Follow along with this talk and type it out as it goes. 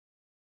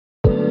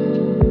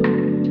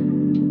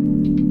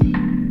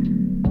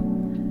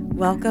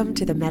Welcome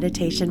to the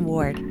Meditation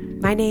Ward.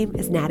 My name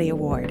is Nadia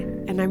Ward,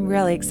 and I'm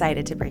really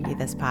excited to bring you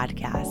this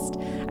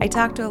podcast. I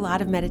talk to a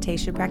lot of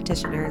meditation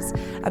practitioners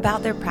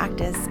about their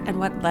practice and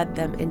what led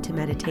them into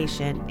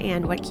meditation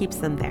and what keeps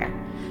them there.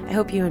 I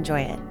hope you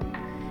enjoy it.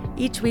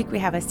 Each week we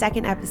have a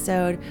second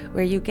episode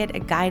where you get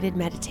a guided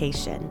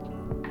meditation.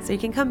 So you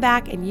can come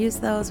back and use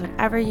those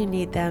whenever you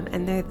need them,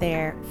 and they're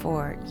there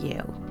for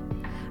you.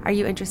 Are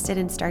you interested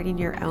in starting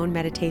your own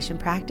meditation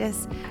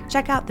practice?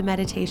 Check out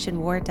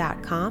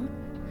themeditationward.com,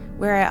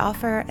 where I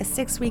offer a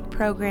 6-week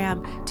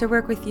program to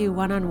work with you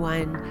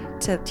one-on-one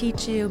to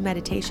teach you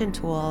meditation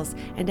tools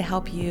and to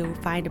help you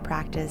find a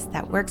practice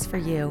that works for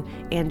you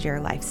and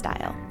your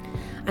lifestyle.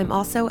 I'm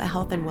also a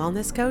health and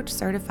wellness coach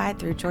certified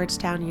through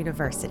Georgetown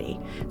University.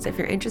 So if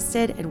you're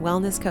interested in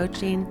wellness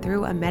coaching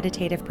through a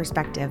meditative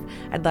perspective,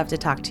 I'd love to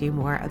talk to you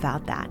more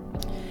about that.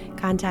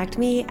 Contact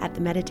me at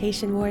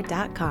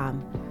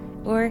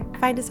themeditationward.com or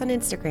find us on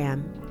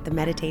Instagram, The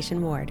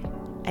Meditation Ward.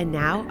 And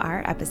now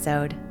our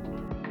episode.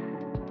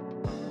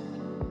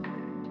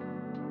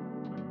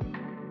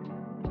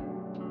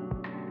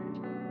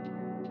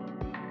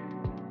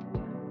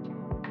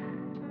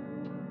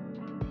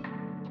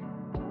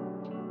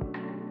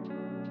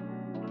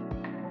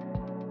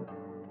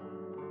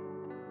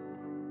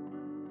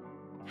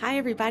 Hi,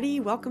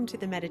 everybody. Welcome to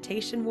the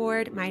Meditation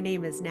Ward. My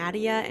name is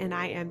Nadia, and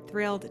I am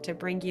thrilled to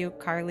bring you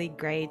Carly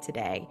Gray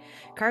today.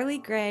 Carly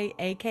Gray,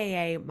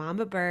 aka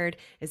Mama Bird,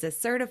 is a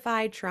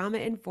certified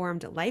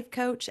trauma-informed life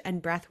coach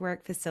and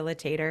breathwork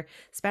facilitator,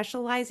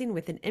 specializing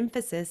with an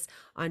emphasis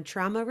on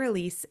trauma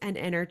release and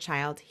inner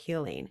child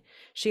healing.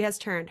 She has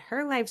turned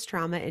her life's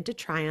trauma into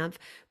triumph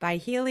by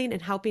healing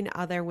and helping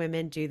other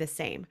women do the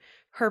same.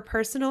 Her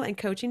personal and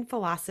coaching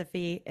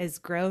philosophy is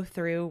grow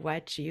through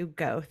what you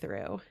go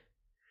through.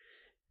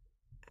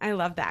 I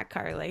love that,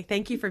 Carly.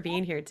 Thank you for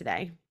being here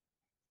today.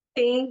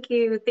 Thank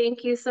you.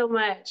 Thank you so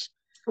much.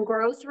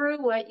 Grow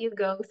through what you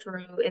go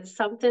through is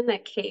something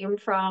that came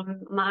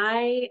from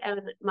my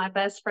and my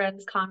best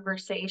friend's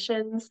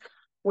conversations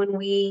when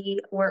we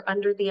were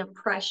under the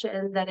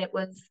impression that it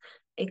was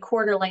a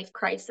quarter life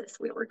crisis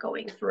we were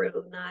going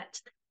through,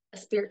 not a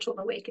spiritual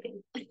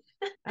awakening.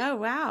 Oh,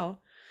 wow.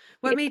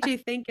 What made you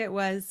think it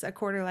was a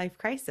quarter life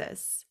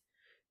crisis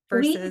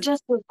We versus?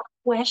 just were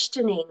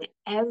questioning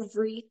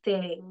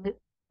everything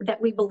that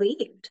we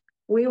believed.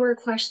 We were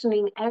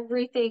questioning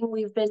everything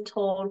we've been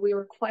told. We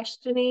were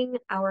questioning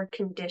our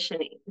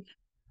conditioning.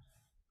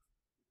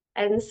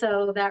 And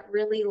so that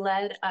really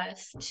led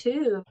us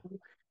to,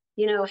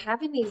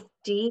 having these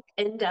deep,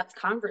 in-depth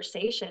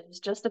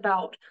conversations just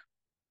about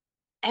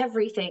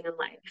everything in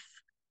life.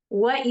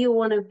 What you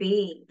want to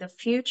be, the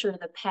future,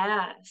 the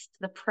past,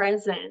 the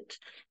present,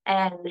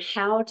 and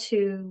how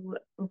to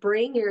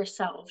bring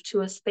yourself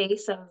to a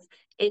space of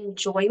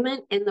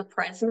enjoyment in the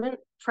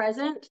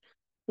present,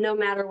 no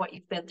matter what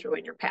you've been through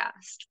in your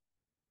past.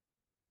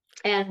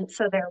 And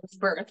so there was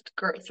birth,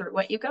 grow through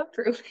what you go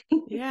through.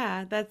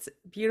 Yeah, that's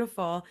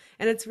beautiful.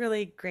 And it's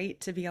really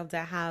great to be able to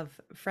have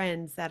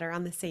friends that are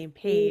on the same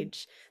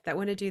page that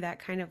want to do that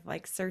kind of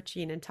like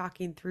searching and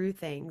talking through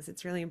things.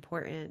 It's really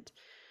important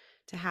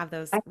to have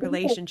those I think that,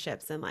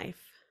 relationships in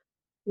life.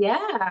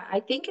 yeah,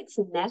 I think it's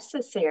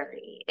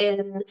necessary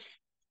in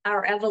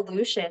our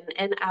evolution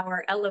and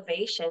our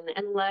elevation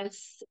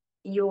unless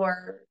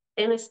you're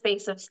in a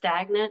space of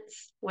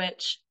stagnance,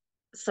 which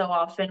so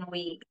often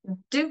we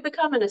do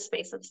become in a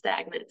space of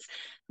stagnance.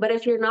 But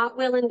if you're not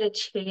willing to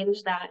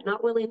change that,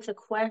 not willing to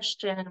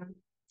question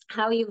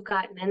how you've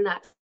gotten in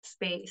that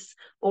space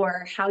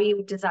or how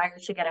you desire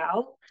to get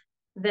out,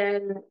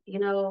 then,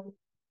 you,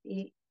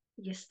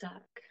 you're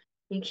stuck.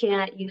 You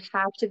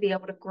have to be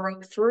able to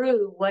grow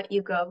through what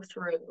you go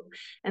through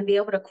and be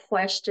able to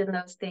question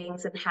those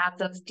things and have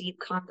those deep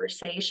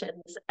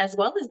conversations, as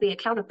well as the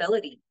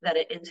accountability that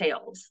it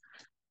entails.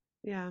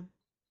 Yeah.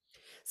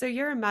 So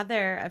you're a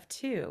mother of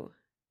two.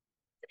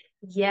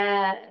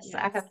 Yes,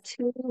 I Yes. have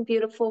two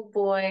beautiful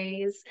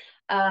boys.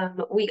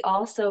 We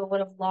also would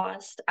have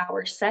lost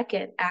our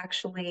second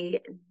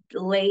actually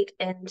late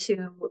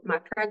into my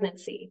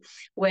pregnancy,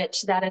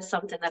 which that is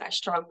something that I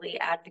strongly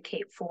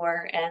advocate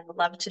for and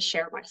love to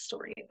share my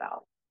story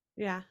about.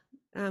 Yeah.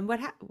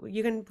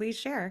 You can please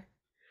share.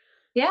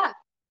 Yeah.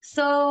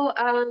 So,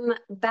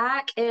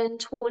 back in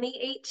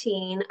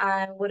 2018,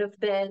 I would have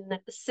been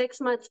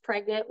 6 months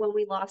pregnant when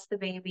we lost the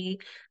baby.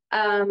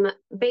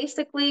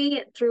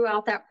 Basically,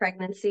 throughout that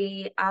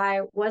pregnancy,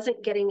 I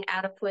wasn't getting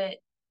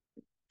adequate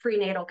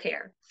prenatal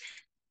care.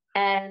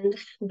 And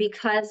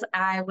because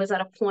I was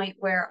at a point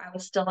where I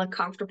was still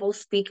uncomfortable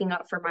speaking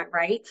up for my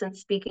rights and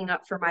speaking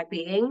up for my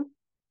being,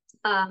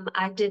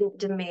 I didn't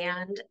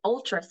demand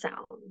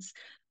ultrasounds,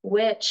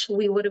 which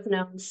we would have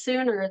known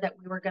sooner that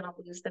we were going to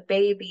lose the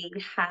baby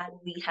had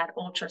we had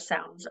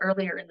ultrasounds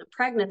earlier in the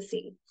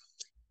pregnancy.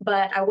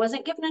 But I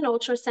wasn't given an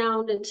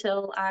ultrasound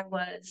until I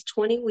was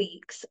 20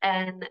 weeks,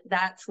 and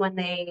that's when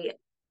they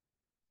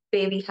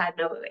baby had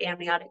no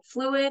amniotic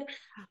fluid.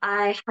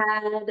 I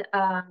had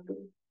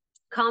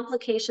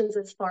complications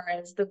as far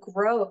as the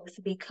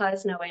growth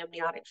because no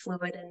amniotic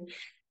fluid, and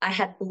I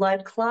had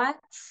blood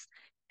clots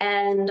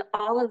And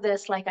all of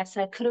this, like I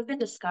said, could have been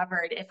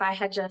discovered if I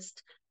had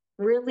just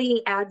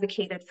really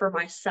advocated for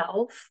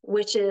myself,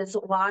 which is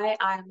why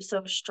I'm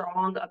so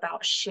strong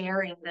about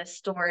sharing this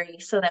story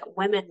so that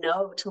women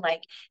know to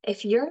like,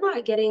 if you're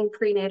not getting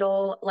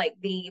prenatal, like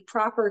the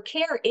proper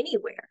care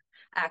anywhere,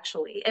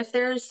 actually, if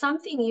there's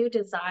something you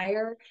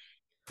desire,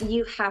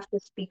 you have to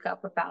speak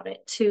up about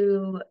it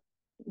to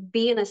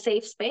be in a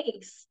safe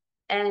space.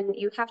 And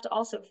you have to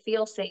also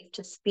feel safe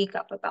to speak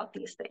up about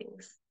these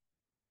things.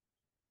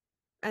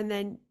 And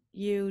then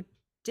you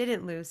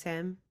didn't lose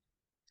him.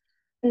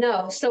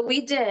 No, so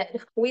we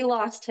did. We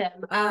lost him.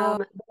 Oh,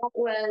 That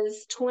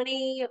was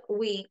 20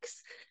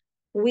 weeks.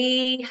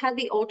 We had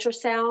the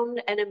ultrasound,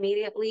 and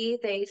immediately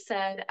they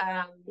said,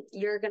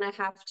 you're going to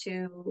have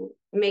to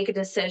make a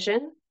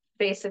decision,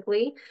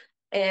 basically,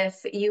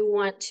 if you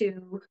want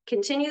to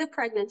continue the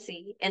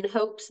pregnancy in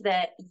hopes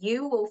that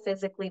you will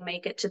physically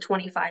make it to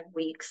 25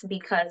 weeks,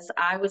 because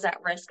I was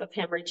at risk of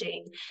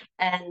hemorrhaging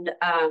and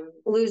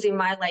losing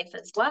my life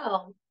as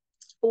well.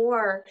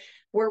 Or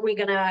were we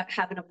going to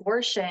have an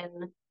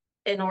abortion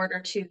in order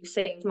to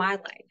save my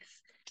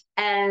life?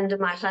 And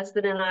my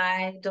husband and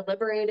I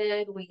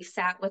deliberated. We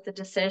sat with the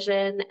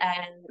decision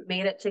and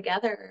made it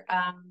together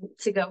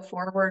to go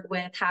forward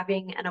with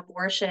having an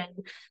abortion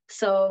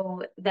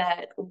so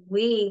that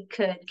we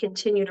could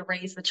continue to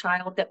raise the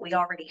child that we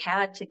already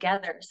had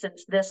together.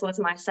 Since this was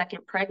my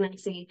second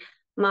pregnancy,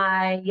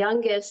 my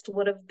youngest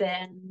would have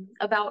been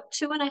about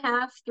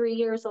 2.5, 3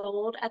 years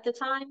old at the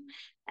time.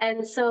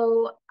 And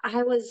so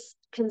I was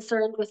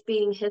concerned with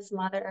being his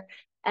mother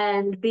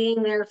and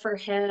being there for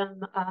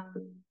him,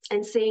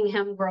 and seeing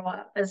him grow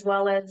up, as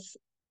well as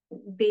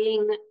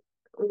being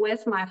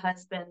with my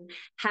husband,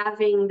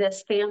 having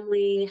this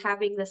family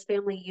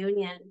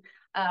union,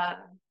 uh,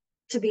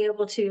 to be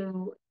able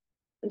to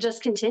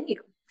just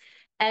continue.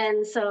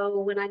 And so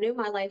when I knew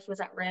my life was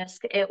at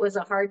risk, it was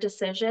a hard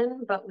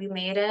decision, but we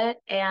made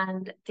it.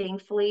 And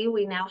thankfully,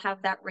 we now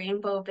have that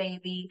rainbow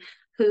baby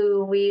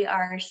who we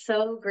are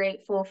so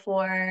grateful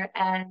for.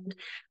 And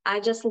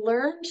I just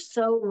learned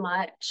so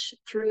much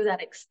through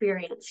that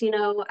experience.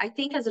 I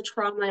think as a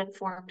trauma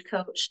informed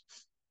coach,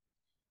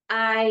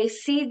 I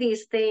see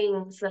these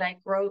things that I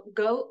grow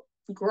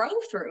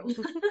through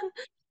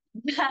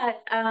that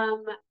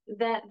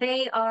that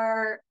they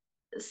are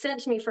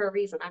sent to me for a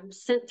reason. I'm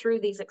sent through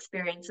these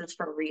experiences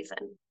for a reason.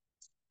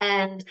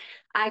 And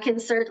I can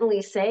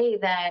certainly say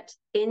that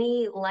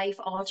any life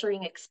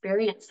altering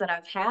experience that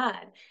I've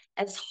had,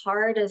 as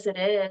hard as it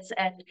is,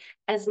 and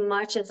as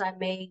much as I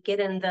may get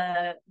in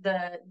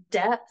the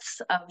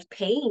depths of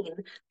pain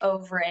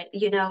over it,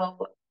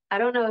 I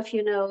don't know if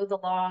you know the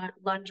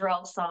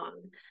Lundrell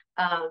song.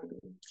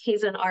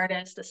 He's an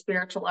artist, a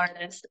spiritual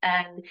artist,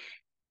 and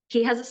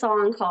he has a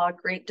song called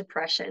Great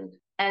Depression.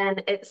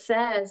 And it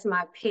says,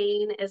 "My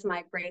pain is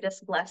my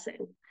greatest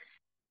blessing."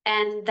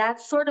 And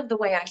that's sort of the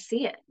way I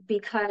see it,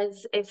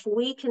 because if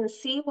we can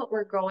see what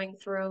we're going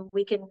through,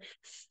 we can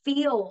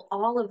feel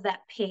all of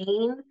that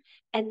pain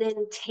and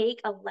then take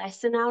a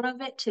lesson out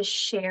of it to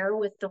share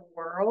with the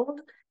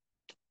world.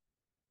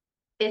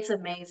 It's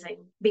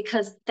amazing,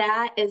 because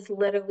that is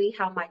literally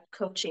how my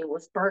coaching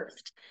was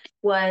birthed.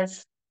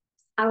 Was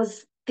I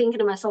was thinking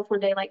to myself one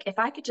day, like, if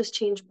I could just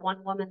change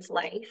one woman's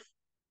life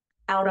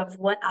out of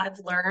what I've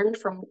learned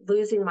from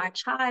losing my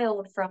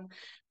child, from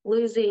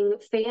losing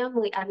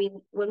family. I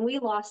mean, when we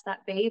lost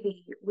that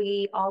baby,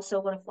 we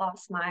also would have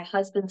lost my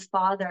husband's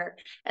father,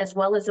 as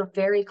well as a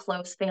very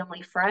close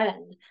family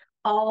friend,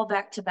 all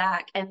back to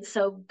back. And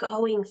so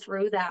going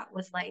through that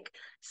was like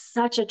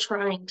such a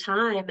trying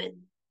time, and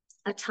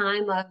a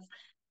time of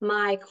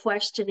my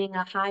questioning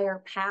a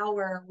higher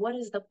power. What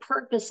is the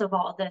purpose of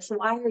all this?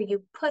 Why are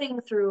you putting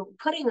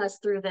us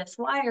through this?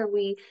 Why are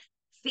we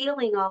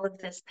feeling all of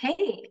this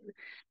pain?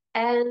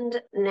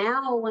 And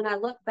now when I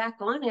look back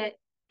on it,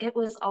 it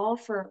was all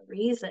for a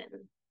reason,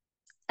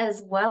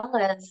 as well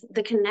as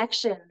the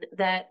connection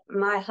that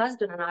my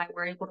husband and I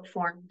were able to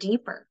form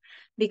deeper,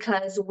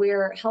 because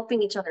we're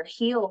helping each other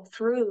heal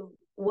through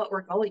what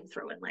we're going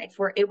through in life.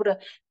 We're able to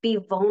be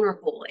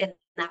vulnerable in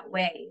that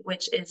way,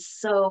 which is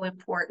so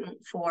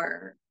important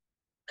for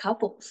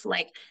couples.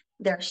 Like,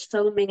 there's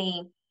so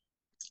many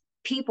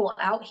people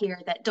out here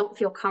that don't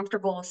feel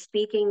comfortable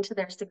speaking to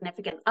their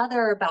significant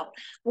other about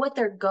what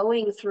they're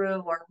going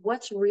through or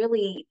what's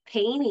really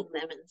paining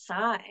them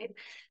inside.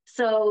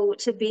 So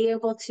to be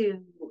able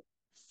to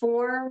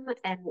form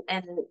and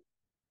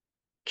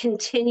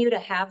continue to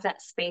have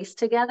that space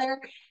together,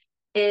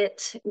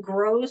 it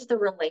grows the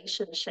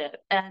relationship.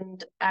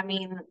 And I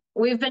mean,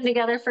 we've been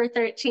together for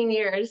 13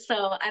 years,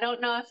 so I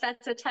don't know if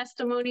that's a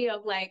testimony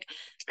of like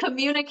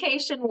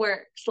communication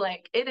works.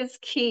 Like, it is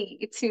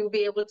key to be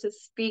able to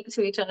speak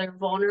to each other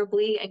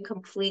vulnerably and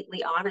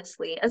completely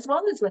honestly, as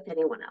well as with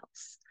anyone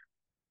else.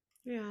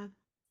 yeah.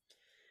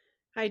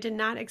 I did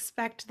not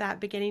expect that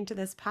beginning to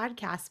this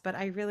podcast, but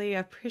I really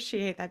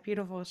appreciate that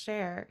beautiful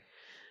share.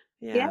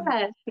 Yeah.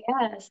 Yes,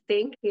 yes,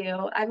 thank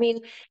you. I mean,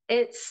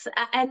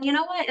 and you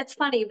know what? It's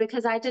funny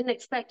because I didn't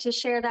expect to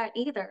share that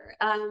either.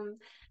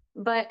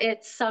 but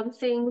it's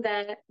something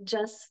that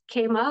just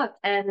came up.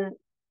 And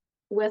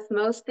with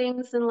most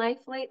things in life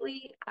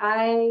lately,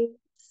 I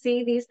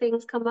see these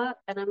things come up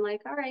and I'm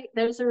like, all right,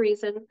 there's a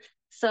reason.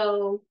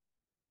 So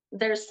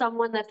there's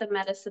someone that the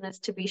medicine is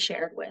to be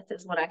shared with,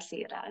 is what I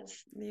see it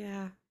as.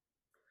 Yeah.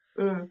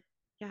 Mm.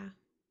 Yeah.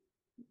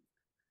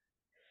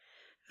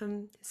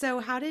 So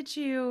how did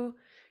you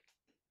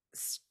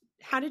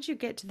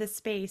get to the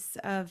space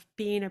of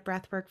being a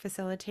breathwork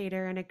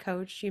facilitator and a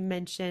coach? You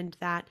mentioned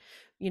that,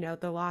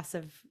 the loss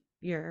of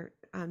your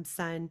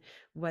son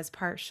was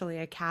partially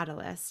a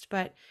catalyst,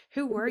 but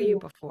who were you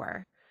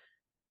before?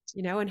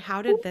 And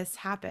how did this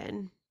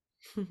happen?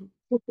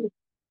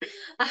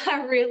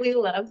 I really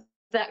love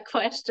that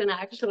question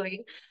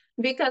actually,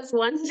 because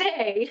one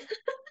day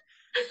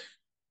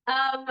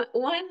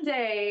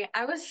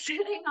I was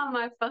sitting on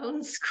my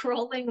phone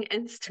scrolling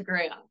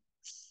Instagram,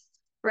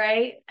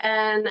 right?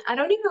 And I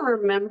don't even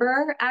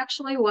remember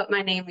actually what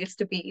my name used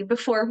to be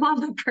before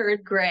Mama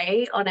Bird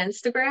Gray on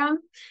Instagram,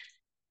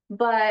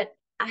 but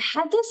I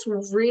had this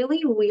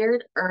really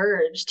weird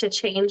urge to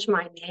change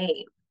my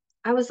name.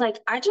 I was like,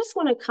 I just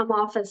want to come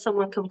off as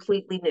someone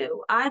completely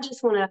new. I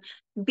just want to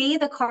be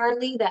the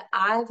Carly that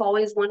I've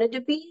always wanted to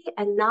be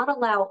and not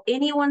allow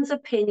anyone's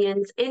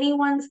opinions,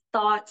 anyone's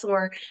thoughts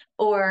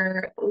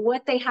or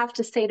what they have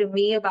to say to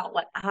me about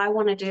what I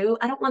want to do.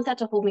 I don't want that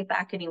to hold me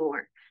back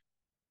anymore.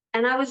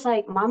 And I was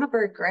like, Mama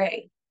Bird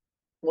Gray,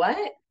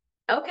 what?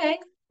 Okay,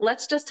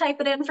 let's just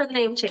type it in for the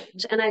name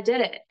change. And I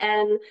did it.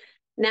 And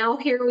now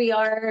here we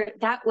are.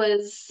 That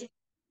was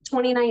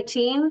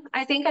 2019,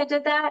 I think I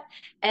did that.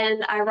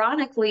 And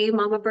ironically,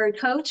 Mama Bird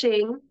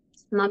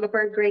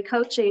Gray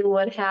Coaching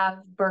would have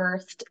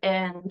birthed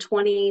in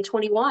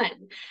 2021.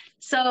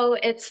 So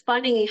it's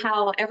funny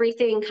how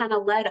everything kind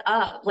of led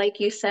up, like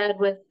you said,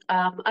 with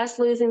us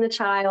losing the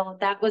child,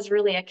 that was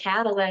really a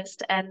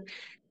catalyst. And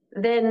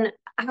then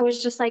I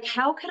was just like,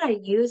 how could I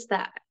use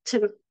that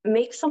to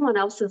make someone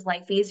else's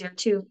life easier,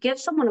 to give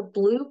someone a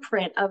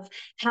blueprint of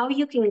how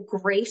you can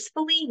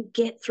gracefully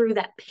get through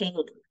that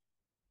pain?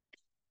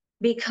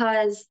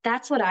 Because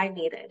that's what I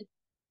needed.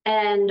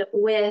 And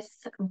with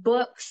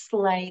books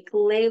like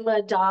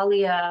Layla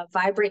Dahlia,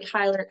 Vibrate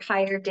Higher,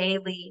 Higher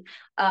Daily,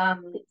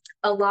 um,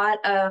 a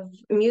lot of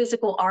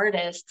musical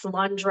artists,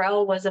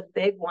 Londrell was a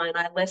big one.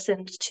 I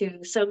listened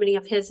to so many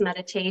of his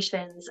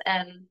meditations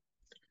and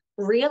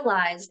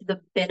realized the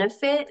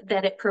benefit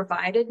that it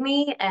provided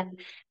me and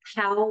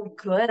how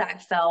good I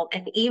felt.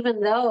 And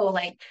even though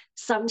like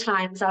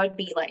sometimes I would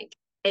be like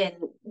in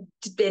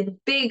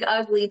big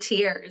ugly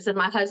tears and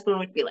my husband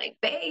would be like,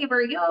 babe,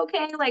 are you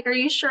okay? Like, are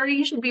you sure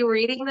you should be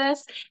reading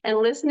this and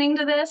listening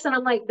to this? And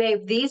I'm like,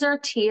 babe, these are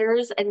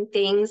tears and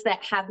things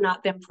that have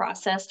not been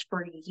processed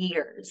for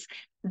years.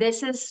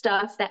 This is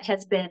stuff that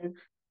has been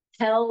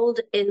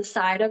held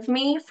inside of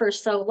me for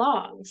so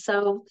long.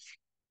 So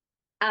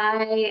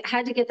I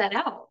had to get that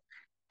out.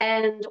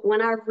 And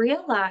when I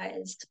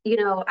realized,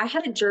 I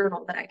had a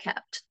journal that I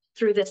kept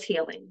through this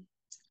healing.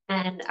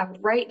 And I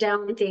would write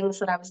down things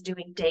that I was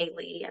doing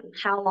daily and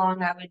how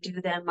long I would do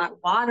them, my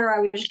water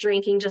I was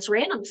drinking, just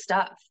random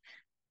stuff.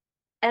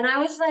 And I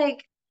was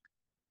like,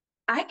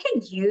 I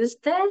could use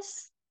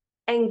this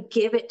and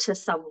give it to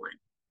someone.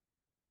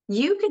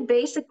 You could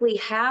basically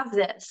have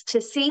this to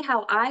see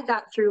how I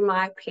got through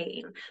my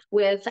pain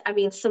with,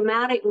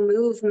 somatic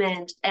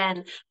movement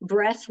and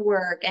breath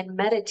work and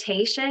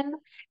meditation,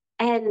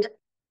 and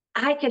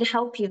I could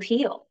help you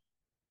heal.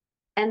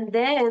 And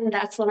then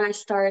that's when I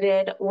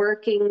started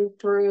working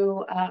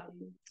through,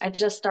 I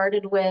just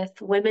started with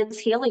women's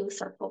healing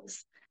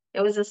circles.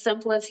 It was as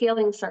simple as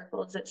healing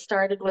circles. It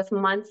started with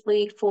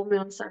monthly full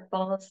moon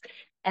circles.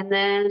 And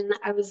then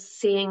I was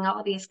seeing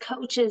all these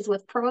coaches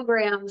with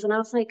programs, and I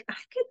was like,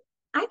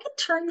 I could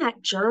turn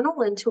that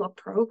journal into a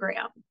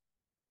program.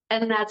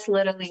 And that's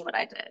literally what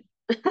I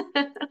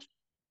did.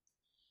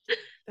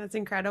 That's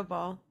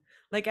incredible.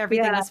 Like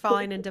everything Yeah, was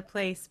falling into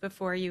place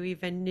before you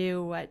even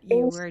knew what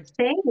you were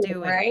insane,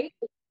 doing. right?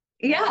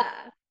 Yeah. Yeah.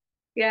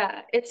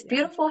 Yeah, it's Yeah.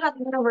 beautiful how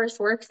the universe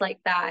works like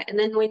that. And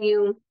then when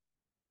you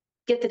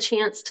get the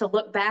chance to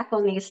look back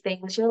on these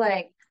things, you're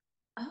like,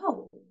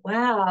 oh,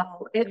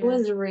 wow, it Yeah.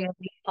 was really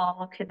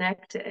all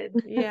connected.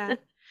 Yeah.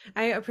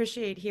 I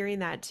appreciate hearing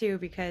that too,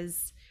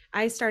 because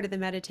I started the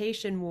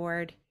meditation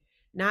ward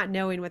not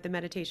knowing what the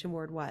meditation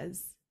ward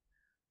was.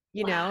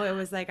 It Wow.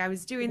 was like I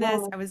was doing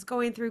this, Yeah. I was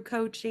going through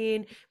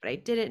coaching, but I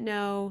didn't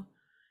know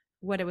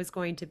what it was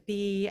going to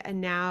be. And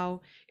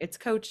now it's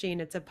coaching,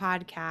 it's a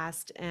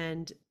podcast,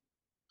 and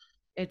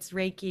it's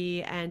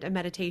Reiki and a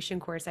meditation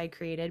course I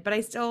created, but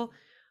I still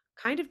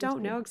kind of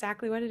don't know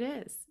exactly what it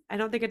is. I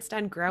don't think it's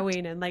done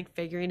growing and like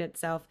figuring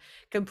itself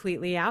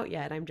completely out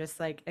yet. I'm just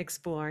like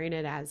exploring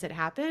it as it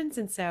happens.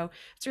 And so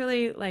it's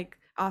really like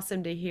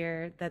awesome to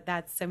hear that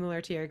that's similar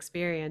to your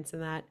experience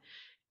and that,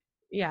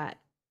 yeah,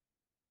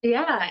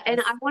 Yeah,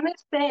 and I it's, want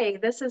to say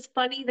this is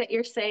funny that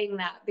you're saying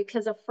that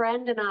because a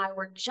friend and I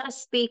were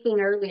just speaking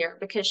earlier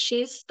because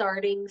she's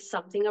starting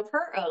something of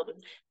her own,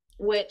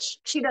 which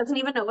she doesn't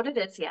even know what it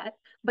is yet,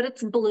 but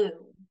it's Bloom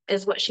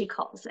is what she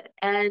calls it.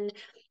 And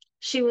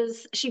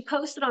she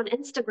posted on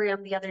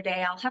Instagram the other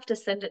day. I'll have to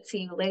send it to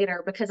you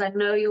later because I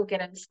know you'll get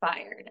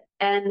inspired.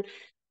 And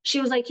she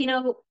was like,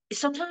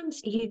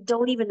 sometimes you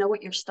don't even know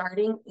what you're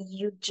starting.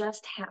 You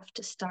just have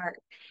to start.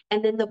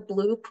 And then the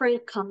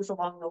blueprint comes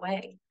along the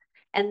way.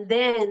 And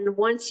then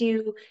once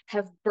you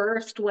have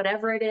birthed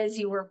whatever it is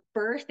you were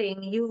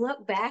birthing, you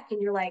look back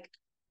and you're like,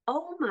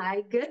 oh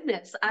my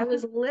goodness, I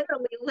was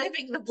literally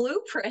living the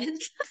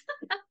blueprint.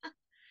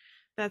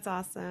 That's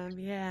awesome.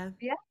 Yeah.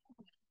 Yeah,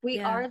 we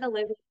Yeah. are the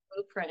living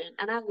blueprint.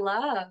 And I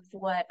love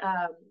what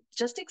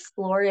just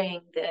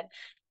exploring the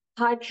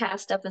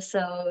podcast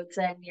episodes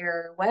and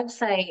your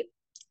website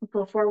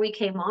before we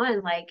came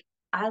on. Like,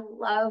 I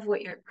love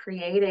what you're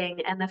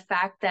creating and the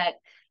fact that,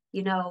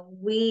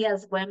 we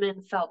as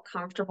women felt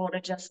comfortable to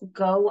just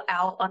go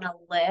out on a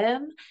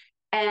limb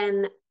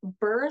and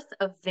birth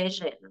a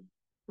vision.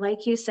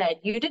 Like you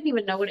said, you didn't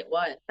even know what it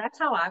was. That's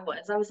how I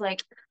was. I was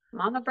like,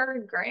 Mama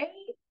Bird, great.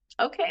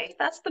 Okay,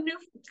 that's the new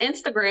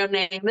Instagram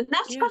name. And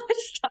that's how Yeah.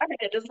 I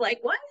started. It's like,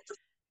 what?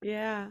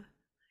 Yeah.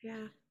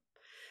 Yeah.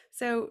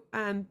 So,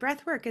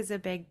 breath work is a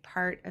big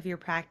part of your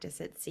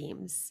practice, it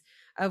seems,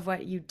 of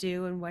what you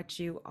do and what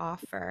you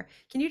offer.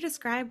 Can you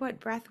describe what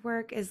breath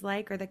work is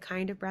like or the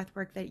kind of breath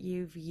work that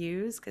you've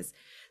used? Because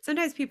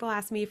sometimes people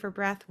ask me for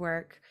breath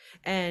work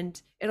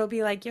and it'll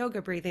be like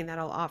yoga breathing that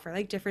I'll offer,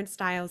 like different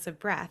styles of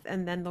breath.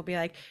 And then they'll be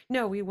like,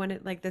 no, we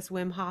wanted like this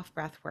Wim Hof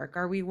breath work,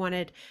 or we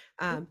wanted,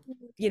 um,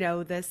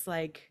 this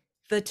like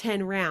the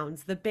 10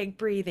 rounds, the big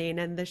breathing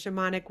and the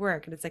shamanic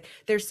work. And it's like,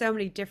 there's so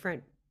many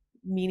different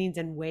meanings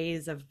and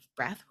ways of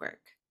breath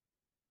work.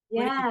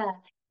 What do you? Yeah.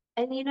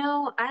 And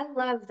I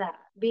love that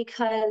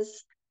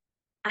because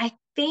I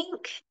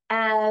think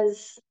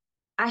as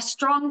I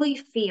strongly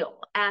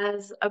feel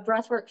as a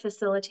breathwork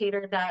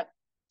facilitator that,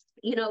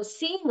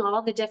 seeing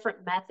all the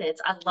different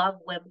methods, I love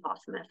Wim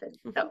Hof method.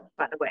 Mhm. So,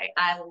 by the way,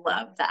 I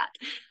love that.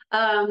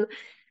 Um,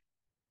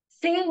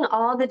 Seeing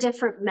all the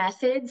different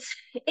methods,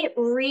 it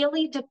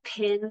really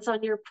depends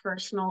on your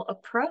personal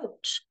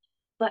approach.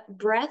 But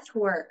breath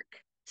work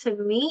to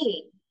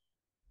me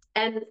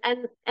and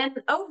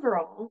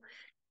overall,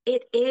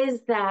 it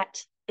is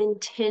that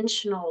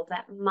intentional,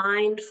 that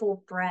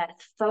mindful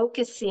breath,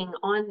 focusing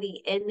on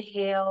the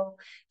inhale,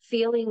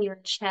 feeling your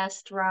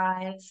chest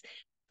rise,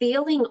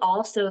 feeling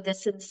also the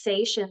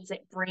sensations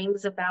it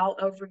brings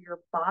about over your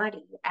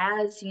body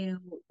as you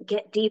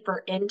get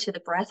deeper into the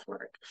breath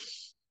work.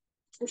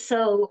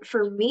 So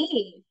for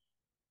me,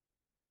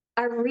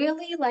 I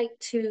really like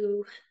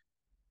to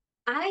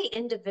I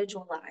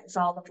individualize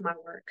all of my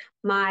work.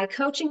 My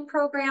coaching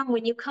program,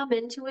 when you come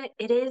into it,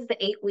 it is the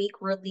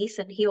 8-week release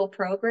and heal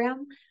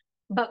program.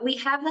 But we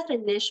have that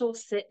initial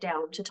sit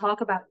down to talk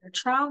about your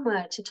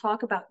trauma, to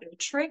talk about your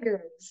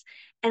triggers.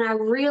 And I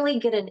really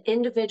get an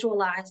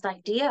individualized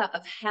idea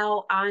of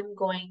how I'm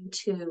going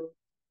to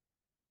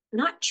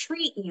not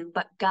treat you,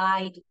 but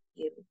guide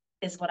you,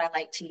 is what I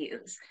like to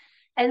use.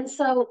 And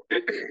so,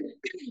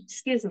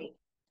 excuse me,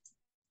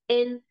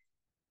 in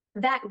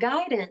that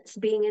guidance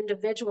being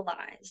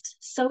individualized,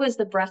 so is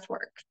the breath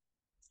work.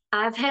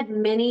 I've had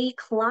many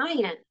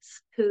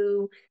clients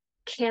who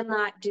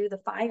cannot do the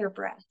fire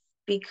breath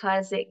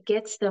because it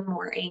gets them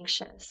more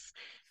anxious.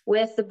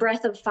 With the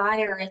breath of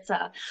fire, it's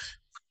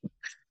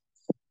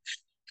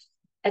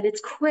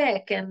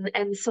quick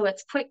and so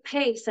it's quick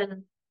pace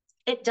and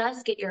it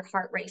does get your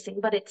heart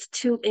racing, but it's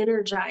to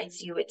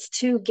energize you. It's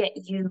to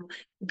get you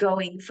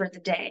going for the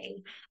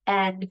day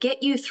and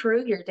get you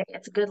through your day.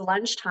 It's a good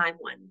lunchtime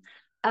one.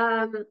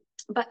 Um,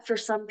 but for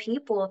some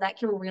people, that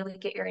can really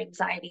get your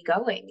anxiety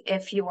going.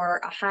 If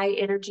you're a high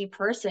energy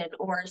person,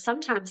 or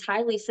sometimes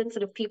highly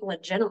sensitive people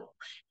in general,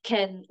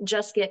 can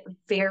just get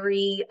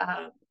very,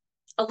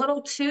 a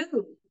little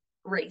too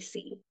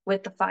racy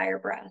with the fire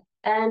breath.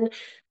 And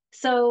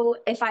so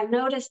if I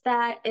notice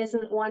that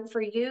isn't one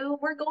for you,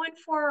 we're going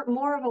for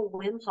more of a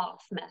Wim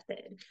Hof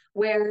method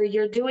where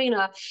you're doing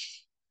a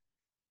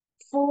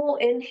full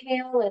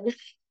inhale and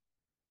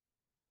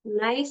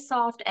nice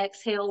soft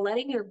exhale,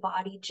 letting your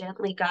body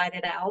gently guide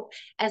it out,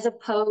 as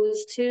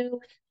opposed to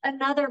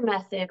another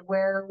method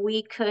where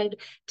we could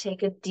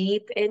take a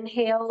deep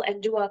inhale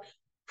and do a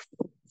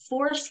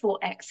forceful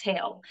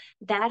exhale.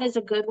 That is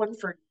a good one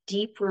for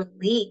deep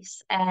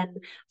release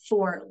and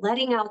for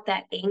letting out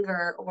that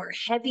anger or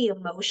heavy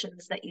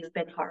emotions that you've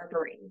been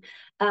harboring.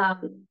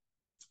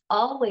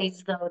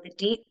 Always, though, the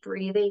deep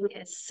breathing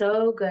is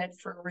so good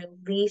for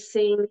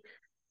releasing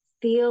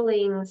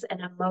feelings and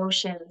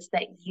emotions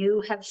that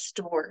you have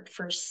stored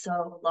for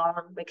so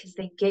long because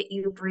they get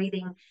you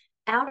breathing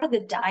out of the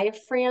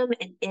diaphragm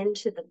and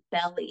into the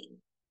belly,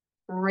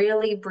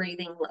 really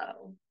breathing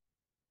low.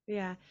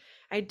 Yeah,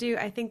 I do.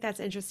 I think that's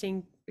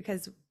interesting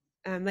because,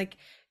 like,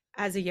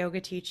 as a yoga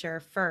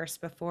teacher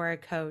first before a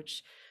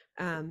coach,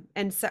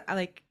 and so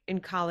like in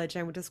college,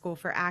 I went to school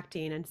for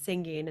acting and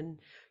singing, and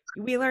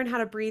we learn how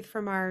to breathe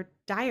from our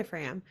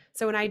diaphragm.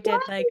 So when I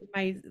did like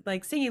my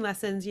like singing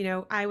lessons,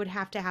 I would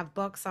have to have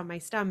books on my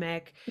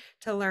stomach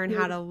to learn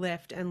how to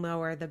lift and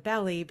lower the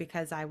belly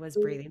because I was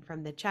breathing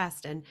from the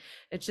chest, and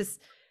it's just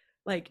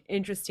like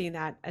interesting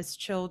that as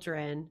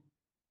children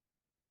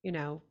you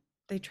know,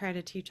 they try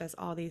to teach us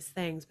all these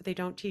things, but they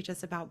don't teach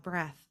us about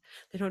breath.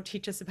 They don't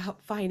teach us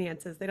about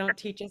finances. They don't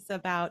teach us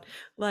about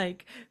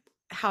like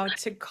how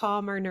to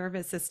calm our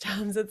nervous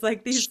systems. It's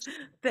like these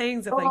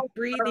things of Oh, like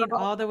breathing girl.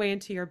 all the way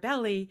into your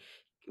belly.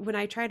 When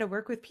I try to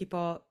work with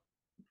people,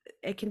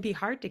 it can be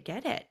hard to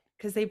get it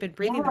because they've been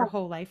breathing their Yeah.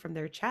 whole life from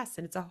their chest,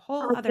 and it's a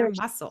whole Oh, other there's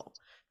muscle.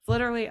 It's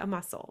literally a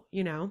muscle,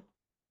 you know?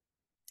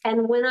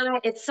 And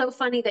it's so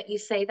funny that you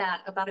say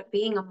that about it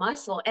being a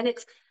muscle. And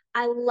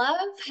I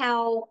love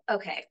how,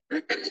 okay,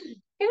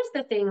 here's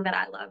the thing that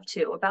I love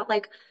too about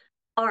like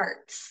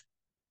arts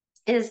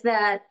is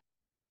that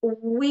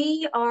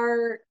we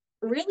are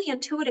really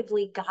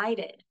intuitively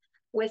guided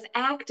with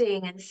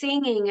acting and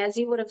singing. As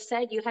you would have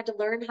said, you had to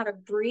learn how to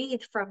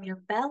breathe from your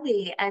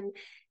belly. And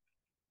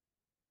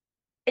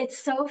it's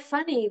so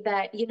funny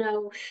that,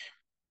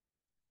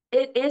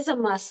 it is a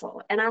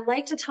muscle. And I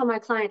like to tell my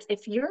clients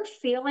if you're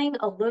feeling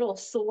a little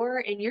sore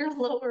in your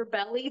lower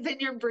belly, then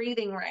you're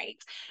breathing right.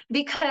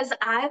 Because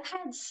I've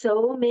had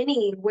so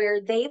many where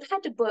they've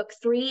had to book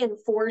 3 and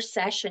 4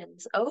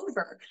 sessions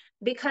over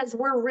because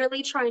we're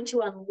really trying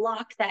to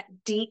unlock that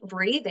deep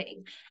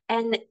breathing.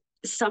 And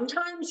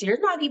sometimes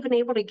you're not even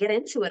able to get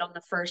into it on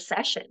the first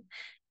session.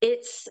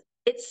 It's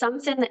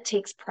something that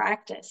takes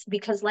practice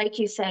because, like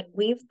you said,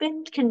 we've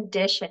been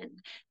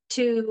conditioned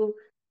to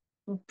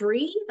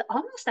breathe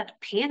almost at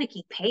a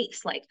panicky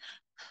pace. Like,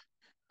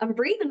 I'm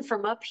breathing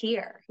from up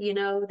here,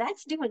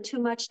 that's doing too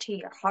much to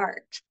your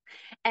heart.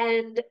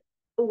 And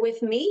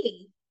with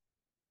me,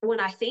 when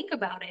I think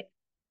about it,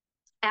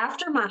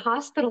 after my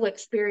hospital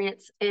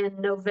experience in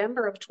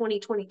November of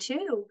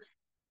 2022,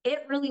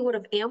 it really would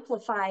have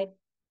amplified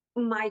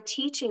my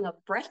teaching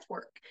of breath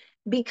work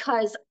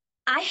because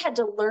I had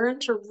to learn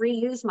to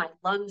reuse my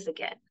lungs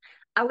again.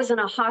 I was in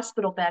a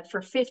hospital bed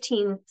for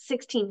 15,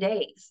 16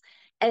 days.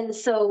 And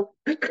so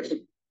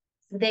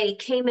they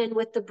came in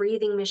with the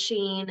breathing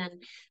machine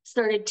and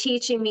started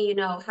teaching me,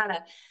 how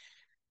to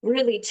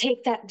really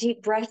take that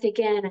deep breath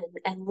again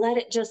and let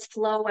it just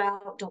flow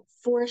out. Don't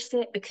force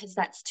it because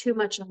that's too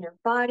much on your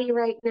body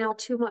right now,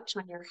 too much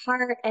on your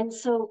heart. And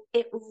so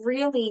it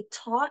really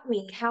taught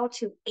me how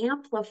to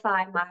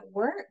amplify my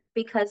work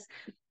because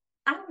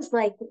I was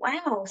like,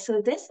 wow,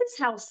 so this is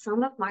how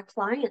some of my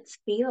clients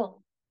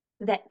feel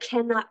that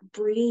cannot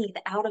breathe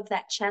out of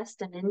that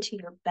chest and into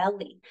your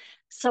belly.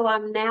 So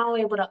I'm now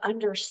able to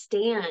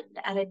understand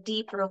at a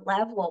deeper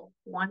level.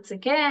 Once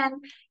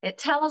again, it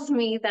tells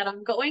me that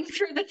I'm going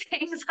through the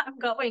things I'm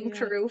going Yeah.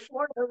 through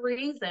for a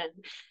reason,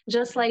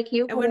 just like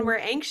you And when we're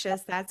put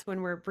anxious, that's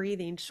when we're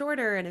breathing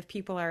shorter. And if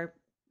people are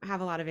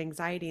have a lot of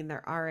anxiety and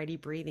they're already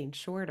breathing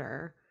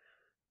shorter,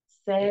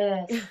 in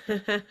it-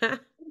 this,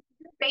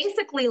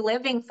 basically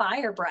living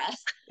fire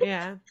breath.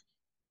 yeah,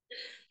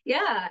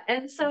 Yeah.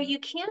 And so you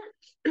can't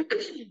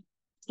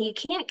you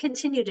can't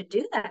continue to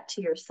do that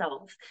to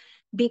yourself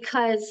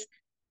because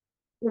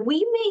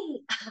we may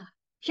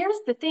here's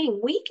the thing,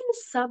 we can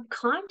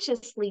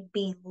subconsciously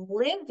be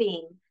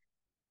living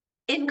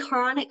in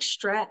chronic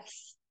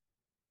stress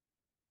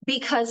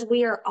because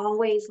we are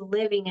always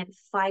living in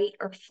fight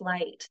or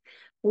flight.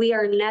 We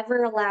are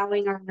never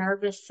allowing our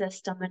nervous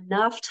system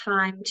enough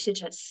time to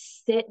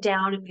just sit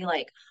down and be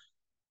like,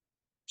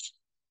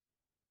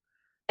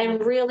 and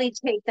yeah, really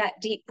take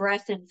that deep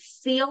breath and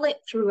feel it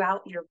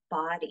throughout your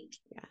body.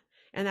 yeah.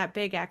 And that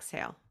big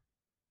exhale.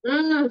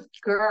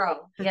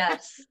 Girl,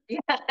 yes,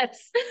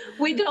 yes.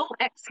 We don't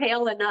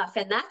exhale enough.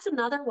 And that's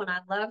another one I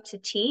love to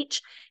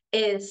teach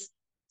is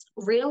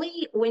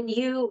really when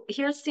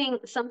here's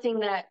something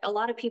that a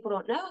lot of people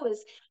don't know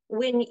is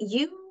when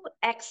you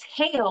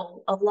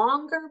exhale a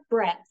longer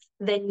breath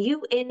than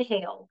you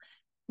inhale,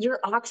 you're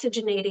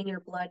oxygenating your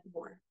blood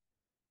more.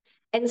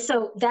 And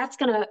so that's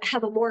going to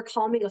have a more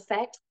calming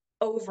effect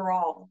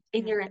overall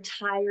in Yeah. your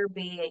entire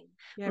being,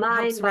 Yeah. It helps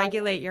mind, body,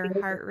 regulate your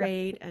spirit. heart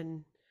rate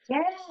and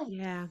Yeah.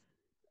 yeah,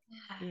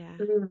 yeah.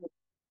 Mm.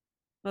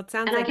 Well, it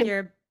sounds And I like can you're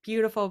a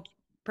beautiful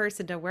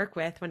person to work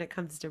with when it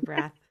comes to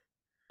breath.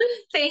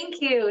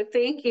 Thank you.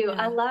 Thank you.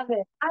 I Yeah. love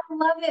it. I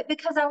love it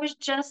because I was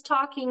just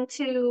talking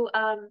to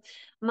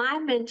my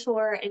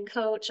mentor and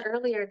coach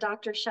earlier,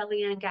 Dr.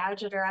 Shelly Ann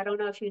Gadgeter. I don't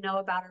know if you know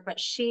about her,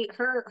 but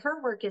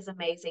her work is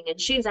amazing. And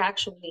she's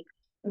actually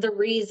the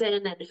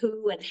reason and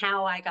who and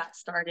how I got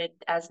started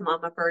as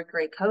Mama Bird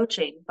Great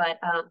Coaching. But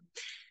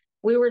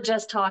we were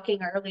just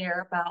talking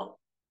earlier about,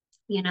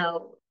 you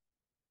know,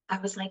 I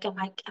was like, am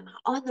I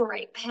on the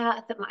right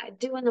path? Am I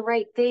doing the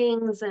right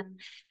things? And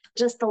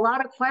just a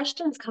lot of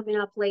questions coming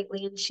up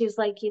lately. And she's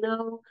like,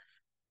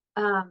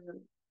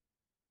 um,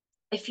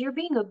 if you're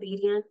being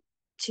obedient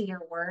to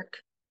your work,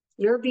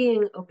 you're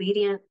being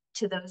obedient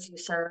to those you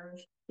serve,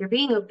 you're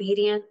being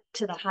obedient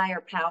to the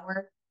higher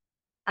power,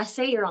 I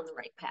say you're on the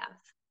right path.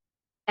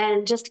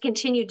 And just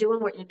continue doing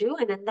what you're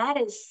doing. And that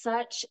is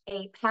such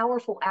a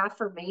powerful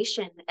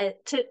affirmation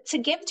to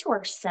give to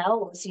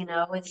ourselves.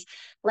 It's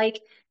like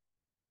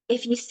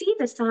if you see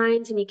the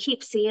signs and you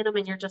keep seeing them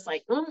and you're just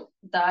like,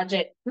 dodge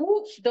it,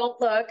 don't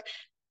look.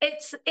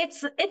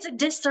 it's a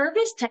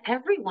disservice to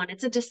everyone.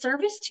 It's a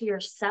disservice to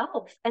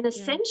yourself. And Yeah.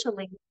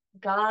 essentially,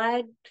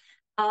 God,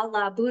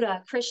 Allah,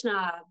 Buddha,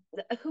 Krishna,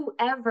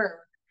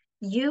 whoever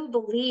you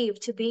believe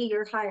to be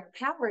your higher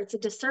power, it's a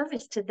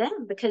disservice to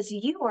them because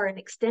you are an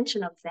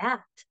extension of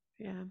that.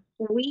 Yeah.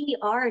 We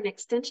are an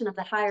extension of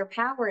the higher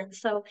power. And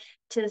so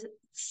to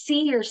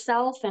see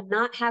yourself and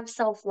not have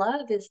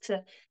self-love is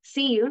to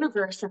see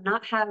universe and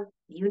not have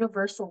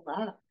universal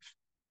love.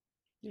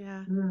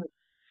 Yeah. Mm.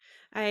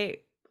 I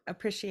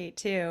appreciate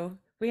too.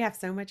 We have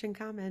so much in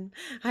common.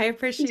 I Yeah.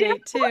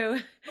 appreciate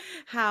too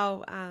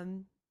how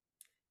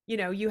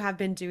you have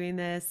been doing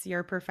this, you're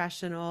a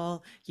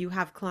professional, you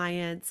have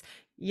clients,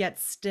 yet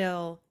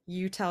still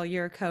you tell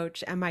your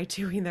coach, am I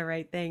doing the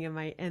right thing? Am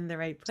I in the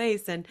right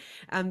place? And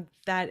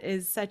that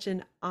is such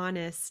an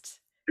honest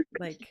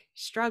like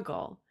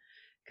struggle.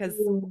 Because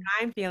Mm.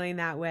 I'm feeling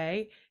that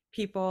way,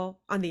 people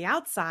on the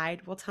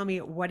outside will tell me,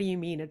 what do you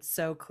mean? It's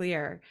so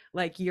clear.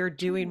 Like you're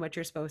doing what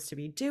you're supposed to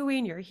be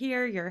doing. You're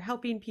here, you're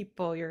helping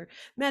people, you're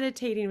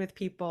meditating with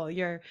people,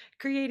 you're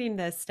creating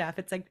this stuff.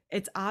 It's like,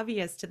 it's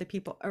obvious to the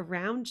people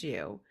around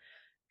you,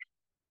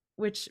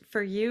 which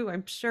for you,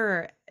 I'm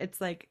sure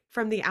it's like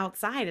from the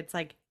outside, it's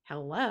like,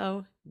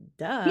 hello,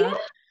 duh.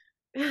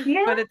 Yeah.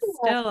 Yeah. But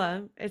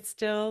it's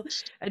still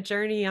a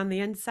journey on the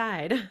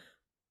inside.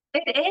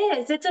 It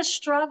is. It's a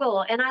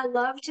struggle. And I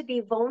love to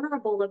be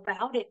vulnerable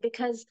about it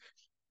because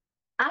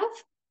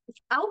I've,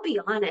 I'll be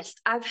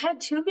honest, I've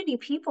had too many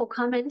people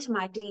come into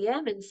my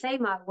DM and say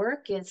my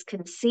work is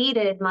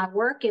conceited. My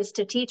work is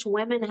to teach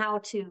women how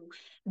to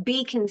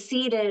be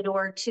conceited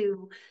or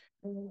to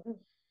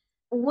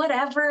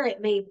whatever it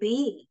may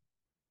be.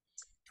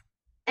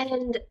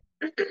 And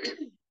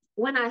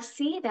when I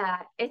see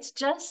that, it's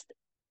just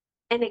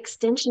an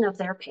extension of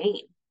their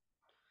pain.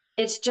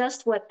 It's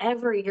just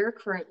whatever you're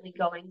currently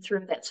going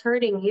through that's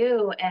hurting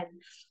you. And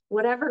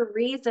whatever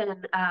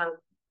reason,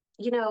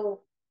 you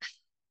know,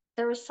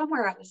 there was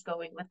somewhere I was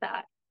going with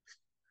that.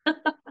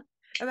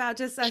 About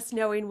just us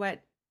knowing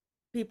what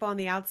people on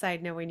the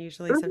outside knowing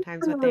usually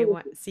sometimes what they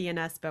want see in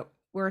us, but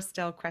we're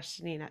still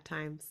questioning at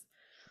times.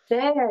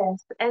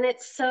 Yes, and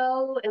it's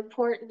so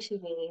important to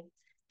me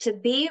to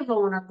be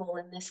vulnerable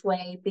in this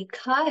way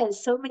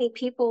because so many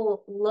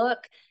people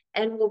look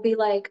and will be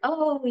like,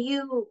 "Oh,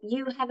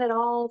 you have it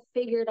all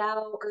figured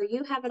out or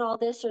you have it all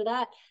this or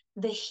that."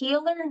 The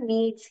healer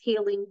needs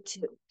healing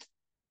too.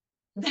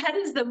 That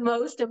is the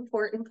most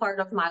important part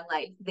of my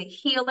life. The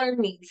healer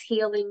needs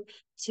healing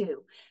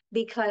too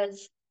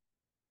because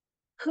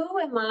who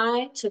am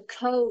I to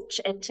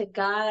coach and to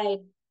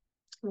guide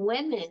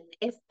women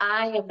if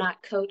I am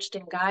not coached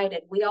and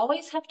guided? We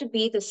always have to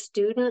be the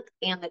student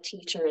and the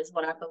teacher, is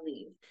what I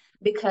believe.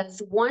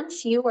 Because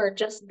once you are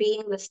just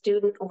being the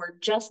student or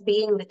just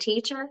being the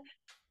teacher,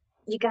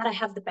 you got to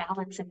have the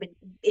balance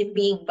in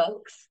being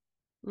both.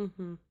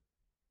 Hmm.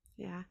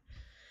 Yeah.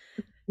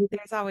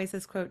 There's always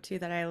this quote too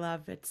that I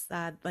love. It's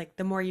like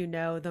the more you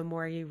know, the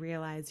more you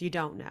realize you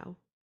don't know.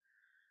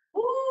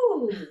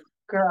 Ooh,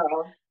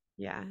 girl,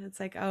 Yeah, it's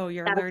like, oh,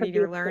 you're that's a learning,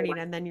 you're beautiful learning, one.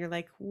 and then you're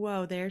like,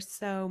 whoa, there's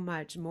so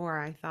much more.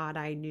 I thought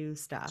I knew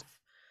stuff.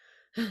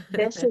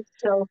 This is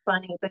so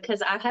funny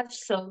because I have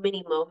so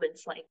many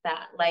moments like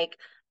that, like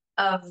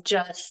of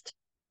just,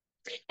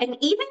 and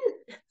even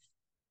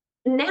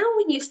now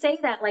when you say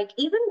that, like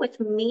even with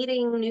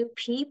meeting new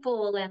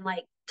people and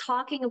like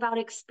talking about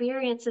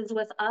experiences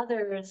with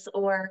others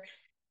or,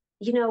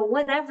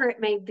 whatever it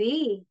may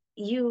be,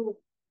 you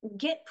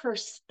get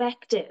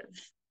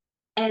perspective.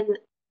 And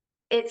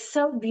it's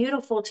so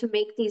beautiful to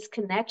make these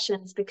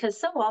connections because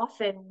so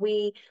often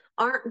we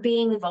aren't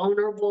being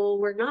vulnerable.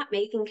 We're not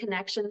making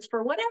connections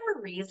for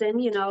whatever reason.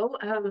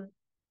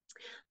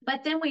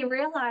 But then we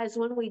realize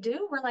when we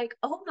do, we're like,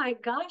 oh my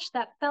gosh,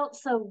 that felt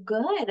so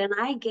good. And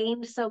I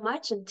gained so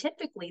much. And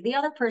typically the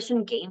other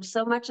person gains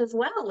so much as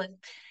well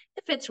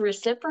if it's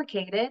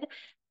reciprocated.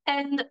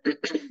 And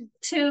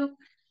to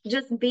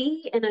just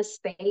be in a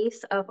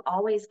space of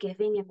always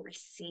giving and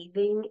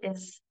receiving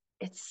it's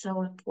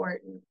so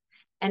important.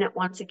 And it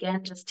once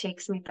again just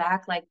takes me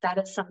back. Like that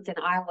is something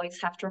I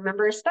always have to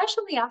remember,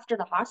 especially after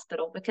the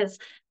hospital, because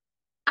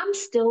I'm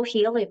still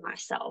healing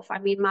myself. I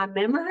mean, my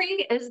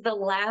memory is the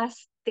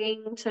last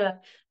thing to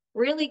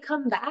really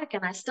come back,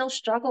 and I still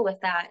struggle with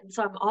that. And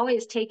so I'm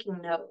always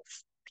taking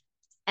notes.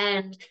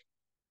 And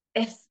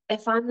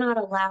if I'm not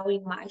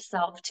allowing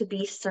myself to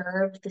be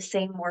served the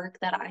same work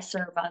that I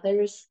serve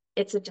others,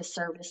 it's a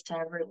disservice to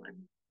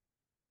everyone.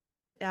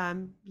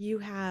 You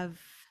have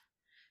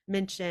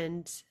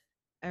mentioned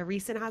a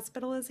recent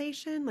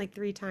hospitalization like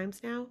 3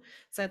 times now.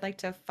 So I'd like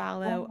to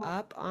follow Oh,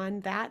 up on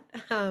that.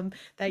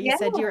 That you yeah,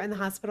 said you were in the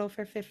hospital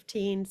for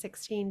 15,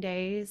 16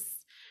 days.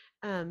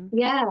 Um,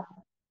 yeah.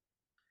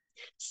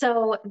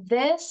 So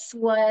this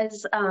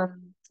was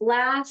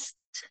last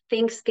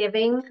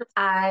Thanksgiving.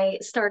 I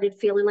started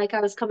feeling like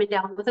I was coming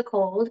down with a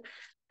cold.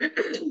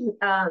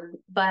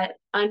 But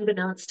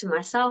unbeknownst to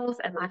myself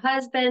and my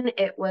husband,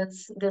 it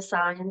was the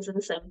signs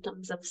and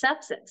symptoms of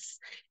sepsis.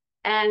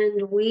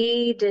 And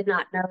we did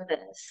not know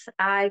this.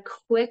 I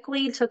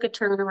quickly took a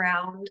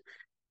turnaround.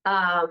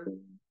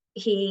 Um,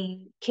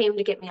 he came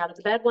to get me out of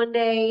the bed one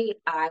day.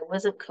 I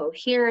wasn't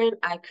coherent.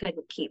 I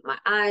couldn't keep my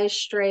eyes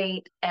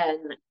straight,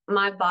 and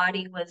my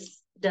body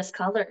was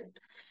discolored.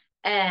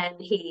 And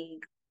he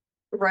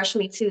rushed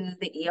me to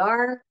the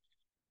ER.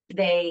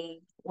 They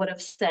would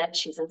have said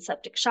she's in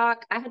septic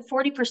shock. I had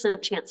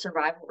 40% chance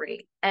survival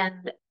rate.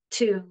 And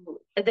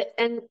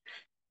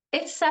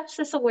it's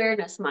sepsis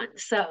awareness month.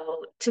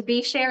 So to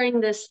be sharing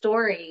this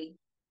story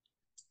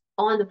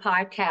on the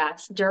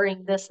podcast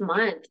during this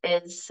month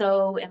is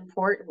so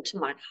important to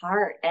my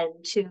heart and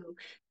to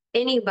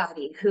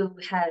anybody who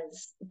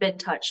has been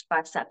touched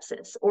by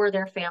sepsis or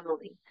their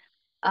family.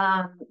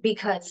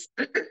 Because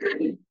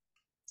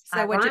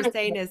So what you're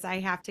saying ironically, is I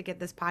have to get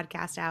this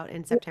podcast out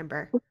in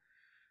September,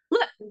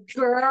 look,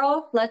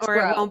 girl, let's or it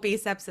grow. won't be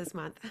sepsis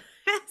month.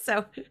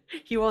 So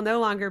you will no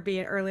longer be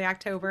in early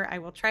October. I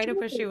will try to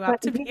push you But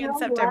up to be you in know what?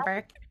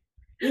 September.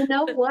 You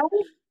know what?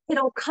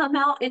 It'll come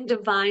out in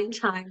divine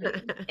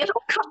timing.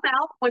 It'll come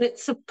out when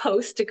it's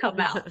supposed to come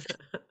out.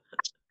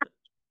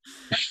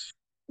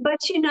 But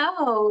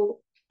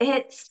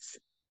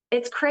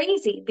it's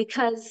crazy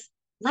because,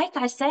 like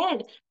I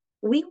said,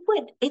 we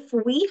would, if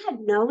we had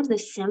known the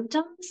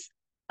symptoms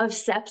of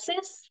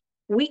sepsis,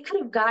 we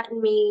could have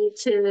gotten me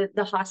to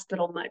the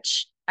hospital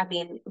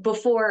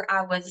before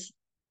I was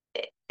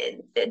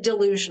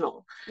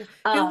delusional.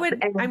 Who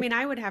would, And I mean,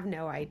 I would have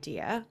no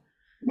idea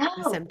the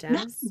no,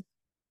 symptoms.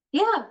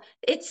 yeah,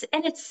 it's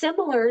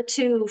similar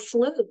to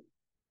flu.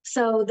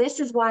 So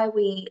this is why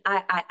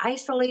I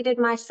isolated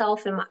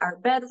myself in our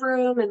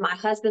bedroom, and my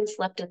husband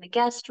slept in the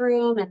guest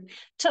room and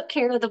took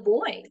care of the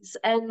boys.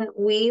 And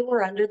we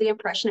were under the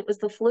impression it was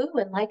the flu.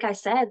 And like I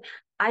said,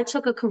 I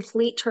took a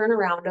complete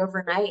turnaround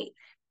overnight.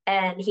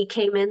 And he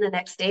came in the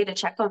next day to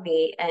check on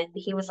me, and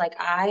he was like,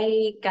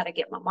 "I got to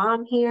get my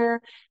mom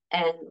here,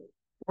 and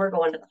we're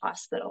going to the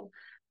hospital."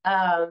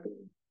 Um,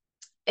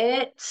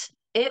 it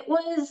it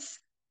was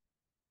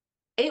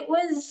it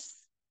was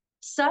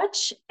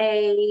such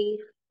a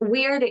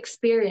weird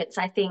experience,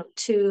 I think,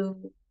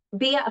 to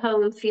be at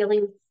home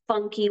feeling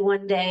funky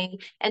one day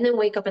and then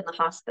wake up in the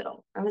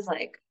hospital. I was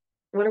like,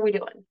 what are we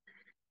doing?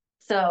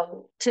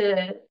 So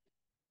to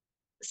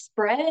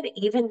spread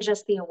even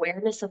just the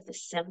awareness of the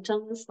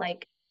symptoms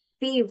like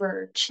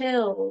fever,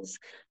 chills,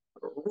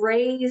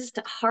 raised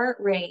heart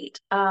rate.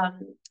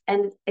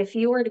 And if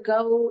you were to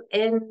go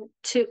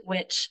into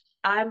which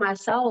I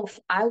myself,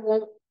 I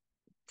won't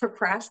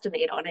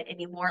procrastinate on it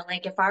anymore.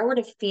 Like if I were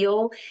to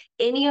feel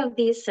any of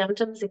these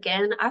symptoms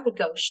again, I would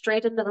go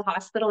straight into the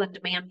hospital and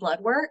demand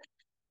blood work.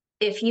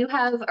 If you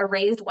have a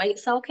raised white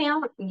cell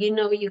count, you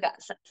know you got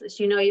sepsis.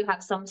 You know you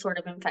have some sort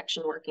of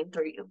infection working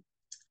through you.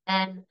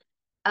 And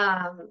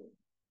um,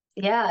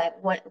 yeah,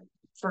 what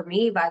for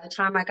me, by the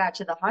time I got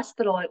to the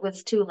hospital, it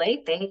was too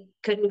late. They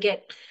couldn't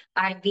get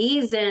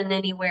IVs in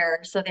anywhere,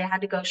 so they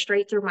had to go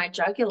straight through my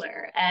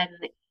jugular. And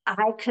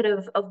I could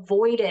have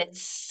avoided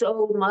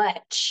so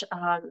much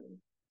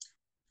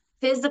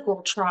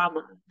physical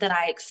trauma that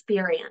I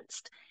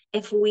experienced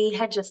if we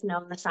had just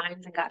known the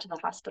signs and got to the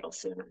hospital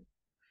sooner.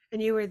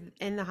 And you were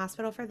in the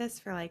hospital for this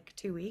for like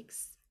 2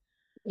 weeks?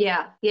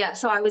 Yeah, yeah.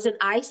 So I was in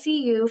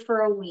ICU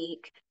for a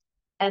week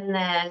and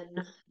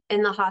then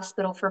in the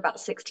hospital for about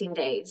 16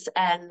 days.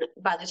 And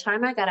by the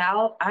time I got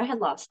out, I had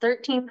lost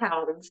 13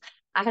 pounds.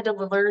 I had to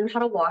learn how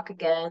to walk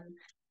again.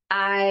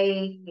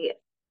 I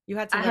You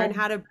had to I learn had,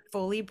 how to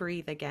fully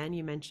breathe again,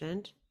 you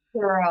mentioned.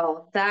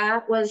 girl,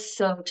 that was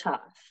so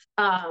tough.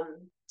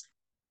 And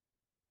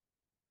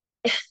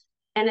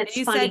And it's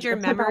you said funny your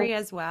because memory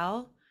as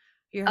well.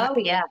 oh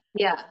yeah,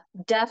 yeah,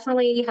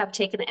 definitely have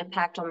taken an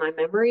impact on my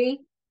memory.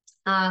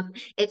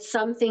 It's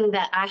something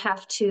that I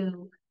have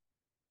to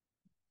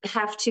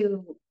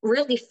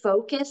really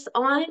focus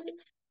on,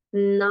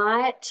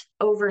 not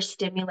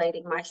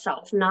overstimulating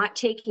myself, not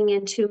taking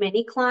in too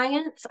many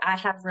clients. I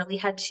have really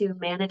had to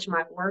manage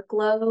my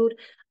workload,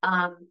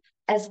 um,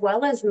 as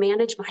well as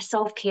manage my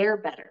self-care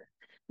better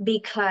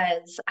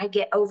because I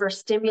get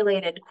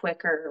overstimulated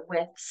quicker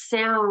with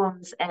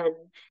sounds and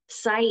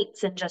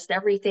sights and just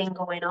everything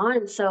going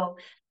on. So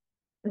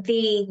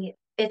the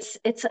it's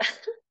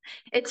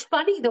it's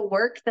funny the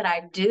work that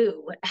I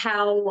do,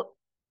 how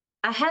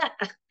I had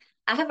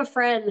I have a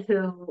friend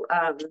who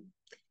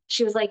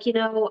she was like,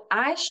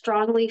 I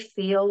strongly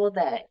feel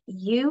that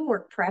you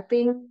were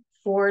prepping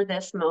for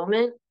this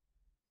moment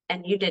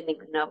and you didn't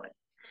even know it.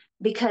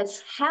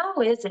 Because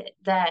how is it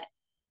that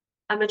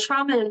I'm a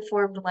trauma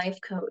informed life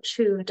coach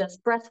who does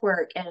breath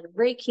work and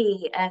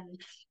Reiki and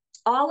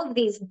all of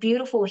these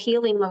beautiful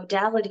healing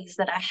modalities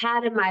that I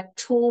had in my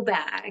tool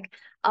bag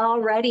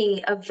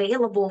already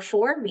available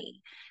for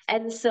me.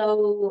 And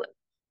so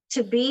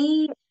to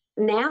be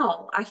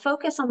now, I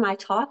focus on my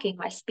talking,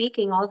 my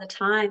speaking all the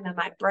time and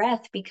my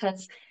breath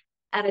because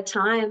at a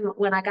time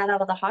when I got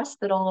out of the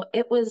hospital,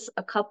 it was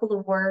a couple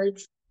of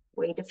words,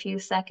 wait a few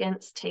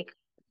seconds, take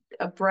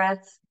a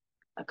breath,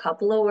 a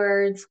couple of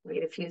words,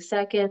 wait a few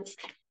seconds.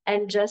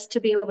 And just to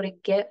be able to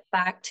get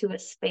back to a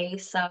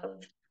space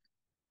of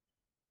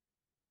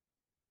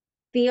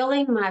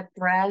feeling my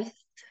breath,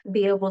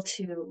 be able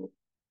to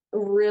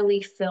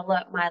really fill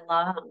up my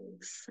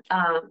lungs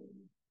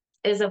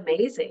is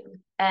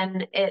amazing.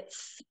 And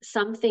it's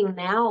something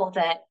now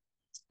that,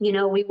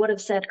 we would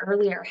have said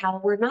earlier how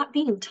we're not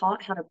being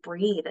taught how to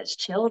breathe as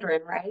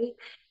children, right?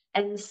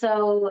 And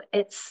so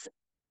it's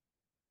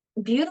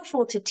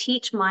beautiful to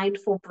teach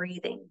mindful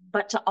breathing,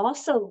 but to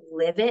also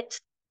live it,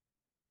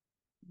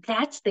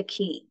 that's the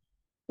key.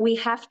 We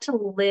have to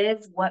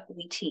live what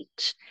we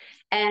teach.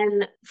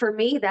 And for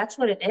me, that's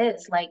what it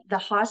is. Like the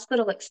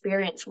hospital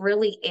experience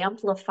really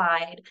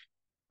amplified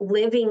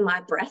living my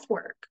breath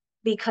work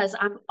because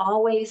I'm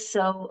always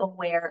so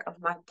aware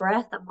of my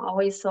breath. I'm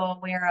always so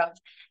aware of,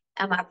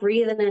 am I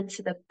breathing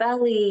into the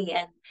belly?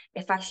 And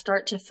if I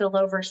start to feel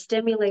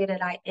overstimulated,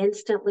 I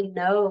instantly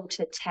know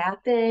to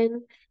tap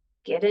in,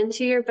 get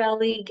into your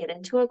belly, get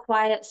into a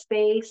quiet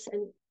space.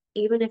 And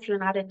even if you're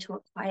not into a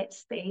quiet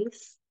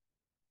space,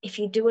 if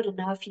you do it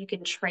enough, you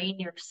can train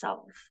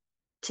yourself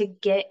to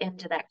get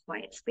into that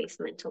quiet space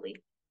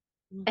mentally.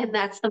 And Mhm.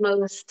 that's the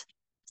most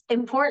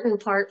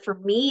important part for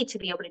me to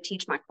be able to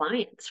teach my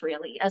clients,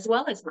 really, as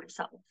well as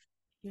myself.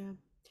 Yeah.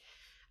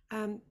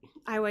 Um,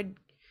 I would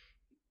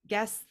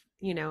guess,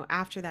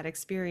 after that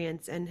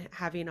experience and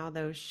having all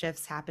those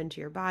shifts happen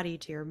to your body,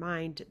 to your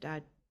mind,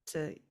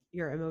 to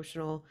your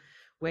emotional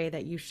way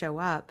that you show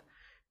up,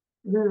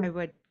 I Mm.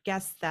 would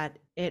guess that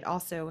it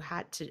also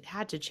had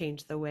to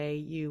change the way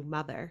you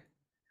mother.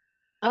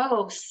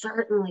 Oh,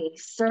 certainly,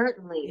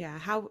 certainly. Yeah.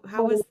 How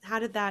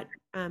did that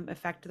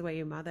affect the way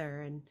you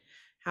mother, and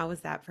how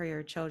was that for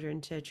your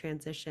children to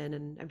transition?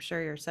 And I'm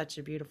sure you're such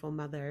a beautiful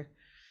mother.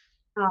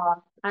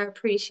 Oh, I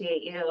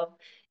appreciate you.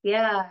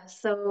 Yeah,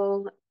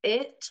 so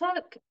it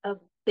took a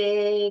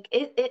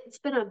it's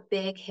been a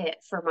big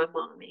hit for my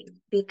mommy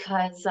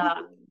because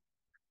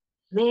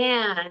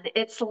man,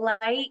 it's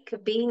like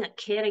being a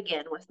kid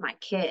again with my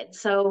kids.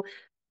 So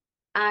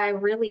I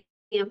really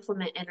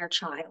implement inner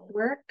child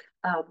work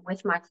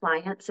with my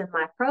clients in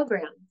my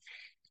program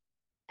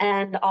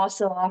and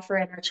also offer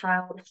inner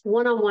child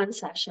one-on-one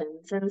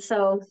sessions. And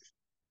so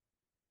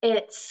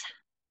it's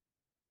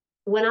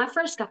when I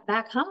first got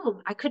back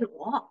home, I couldn't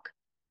walk.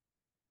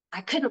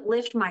 I couldn't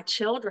lift my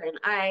children.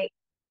 I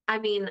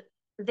mean,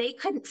 they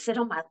couldn't sit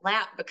on my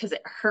lap because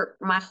it hurt.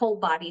 My whole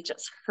body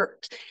just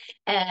hurt.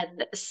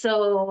 And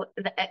so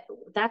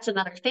that's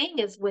another thing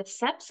is with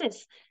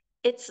sepsis,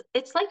 it's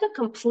like a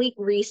complete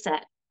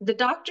reset. The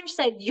doctor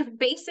said you're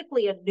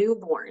basically a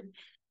newborn.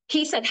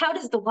 He said, "How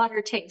does the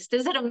water taste?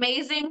 Is it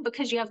amazing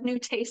because you have new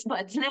taste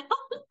buds now?"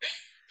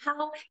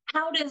 how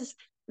how does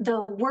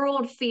the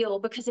world feel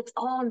because it's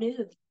all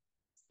new?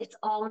 It's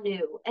all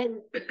new.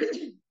 And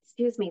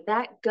excuse me,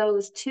 that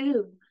goes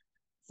too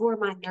for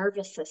my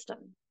nervous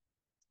system.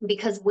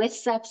 Because with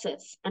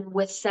sepsis and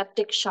with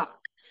septic shock,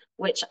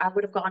 which I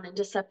would have gone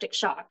into septic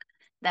shock,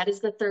 that is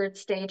the third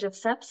stage of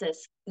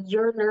sepsis,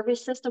 your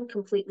nervous system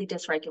completely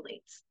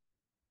dysregulates.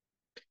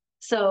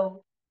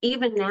 So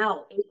even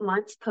now, 8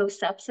 months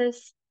post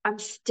sepsis, I'm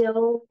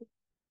still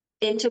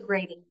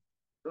integrating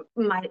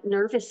my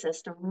nervous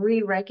system,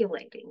 re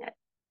regulating it.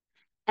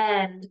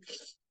 And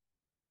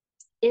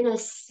in a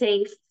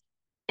safe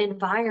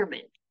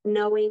environment,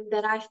 knowing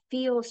that I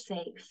feel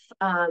safe,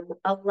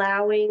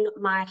 allowing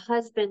my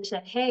husband to,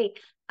 hey,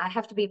 I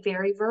have to be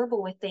very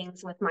verbal with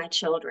things with my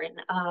children.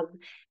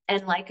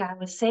 And like I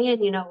was saying,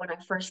 when I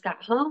first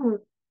got home,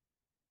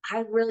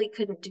 I really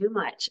couldn't do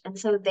much. And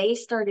so they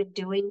started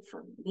doing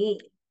for me.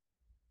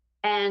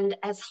 And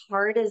as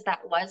hard as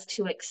that was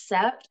to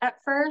accept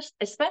at first,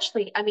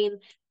 especially, I mean,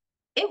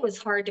 it was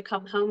hard to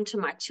come home to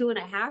my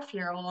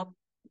 2.5-year old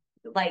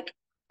like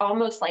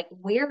almost like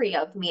weary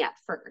of me at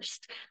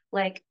first.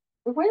 Like,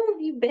 where have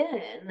you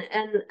been?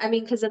 And I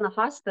mean, because in the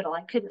hospital,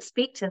 I couldn't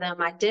speak to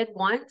them. I did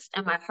once,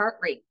 and my heart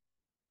rate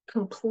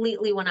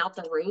completely went out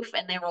the roof.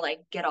 And they were like,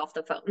 get off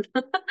the phone,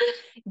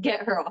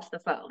 get her off the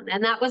phone.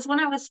 And that was when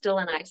I was still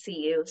in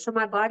ICU. So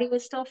my body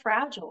was still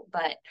fragile.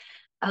 But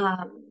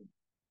um,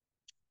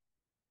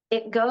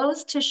 it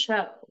goes to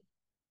show,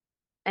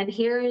 and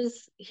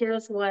here's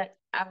what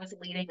I was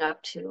leading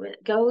up to.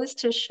 It goes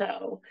to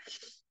show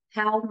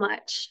how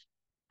much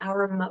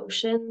our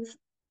emotions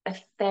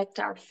affect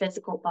our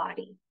physical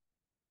body.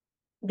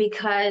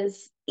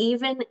 Because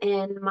even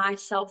in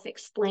myself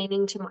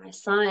explaining to my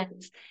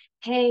sons,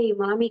 hey,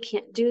 mommy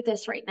can't do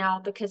this right now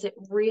because it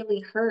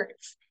really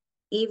hurts.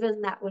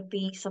 Even that would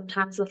be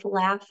sometimes with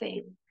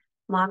laughing.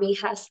 Mommy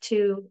has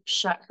to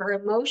shut her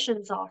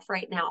emotions off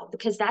right now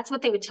because that's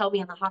what they would tell me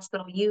in the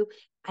hospital.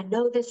 I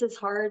know this is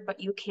hard, but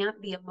you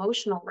can't be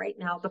emotional right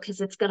now because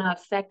it's going to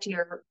affect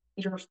your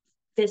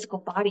physical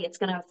body. It's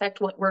going to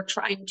affect what we're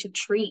trying to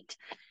treat.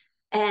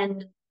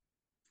 And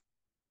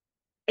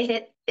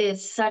it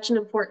is such an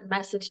important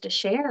message to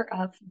share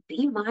of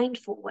be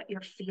mindful what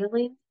you're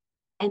feeling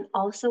and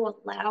also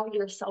allow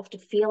yourself to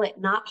feel it,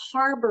 not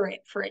harbor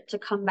it for it to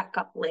come back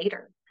up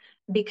later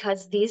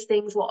because these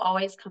things will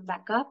always come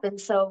back up. And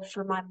so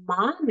for my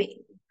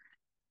mommy,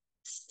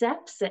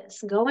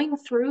 sepsis, going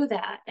through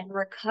that and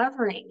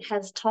recovering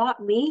has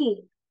taught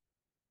me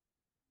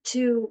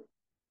to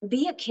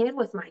be a kid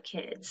with my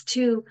kids,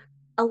 to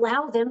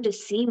allow them to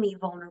see me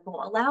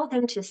vulnerable, allow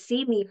them to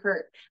see me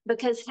hurt,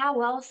 because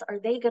how else are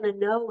they going to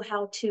know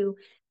how to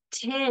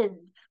tend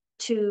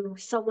to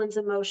someone's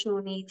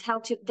emotional needs?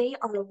 They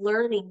are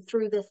learning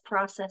through this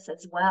process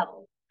as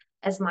well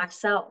as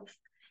myself.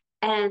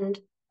 And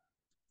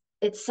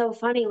it's so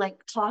funny, like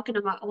talking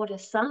to my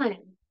oldest son,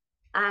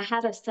 I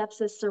had a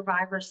sepsis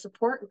survivor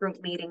support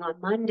group meeting on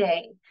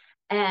Monday.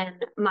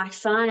 And my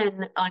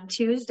son on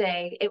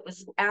Tuesday, it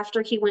was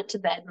after he went to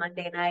bed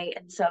Monday night.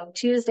 And so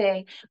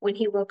Tuesday, when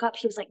he woke up,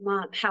 he was like,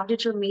 Mom, how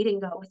did your meeting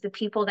go with the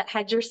people that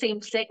had your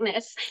same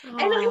sickness?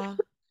 And I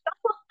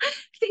Oh,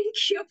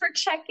 thank you for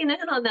checking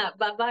in on that,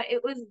 Bubba.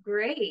 It was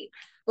great.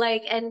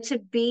 Like, and to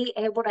be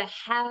able to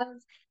have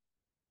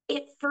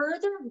it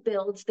further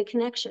builds the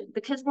connection,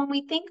 because when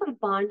we think of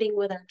bonding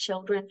with our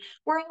children,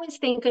 we're always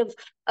thinking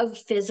of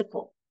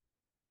physical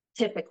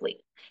typically.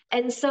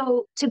 And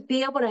so to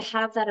be able to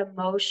have that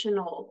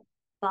emotional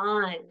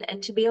bond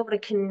and to be able to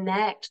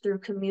connect through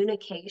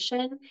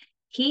communication,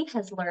 he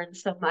has learned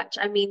so much.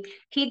 I mean,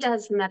 he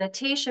does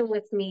meditation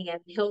with me,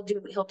 and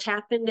he'll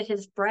tap into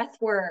his breath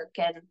work.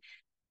 And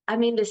I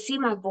mean, to see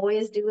my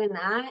boys doing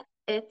that,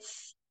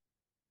 it's,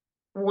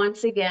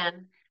 once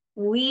again,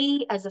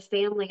 we as a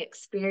family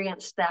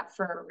experienced that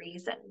for a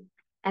reason.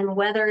 And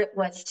whether it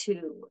was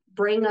to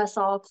bring us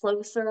all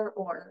closer,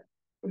 or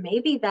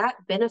maybe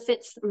that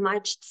benefits my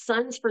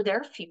sons for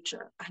their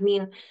future. I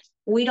mean,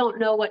 we don't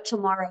know what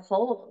tomorrow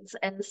holds.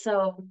 And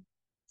so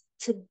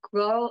to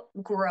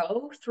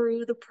grow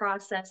through the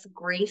process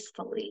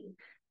gracefully,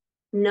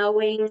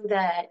 knowing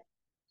that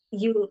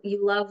you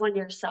love on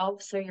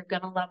yourself, so you're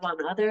going to love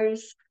on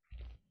others,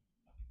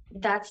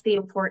 that's the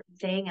important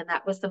thing. And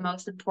that was the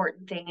most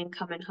important thing in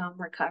coming home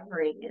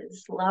recovering,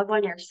 is love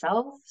on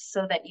yourself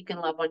so that you can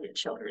love on your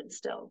children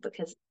still,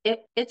 because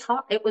it's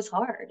hard. It was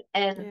hard.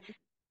 And yeah,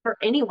 for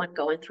anyone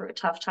going through a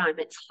tough time,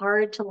 it's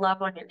hard to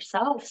love on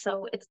yourself.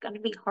 So it's going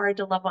to be hard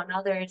to love on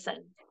others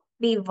and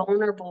be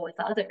vulnerable with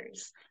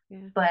others. yeah,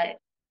 But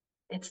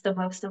it's the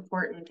most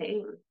important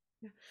thing.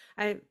 yeah.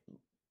 I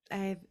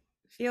I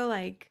feel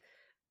like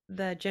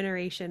the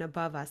generation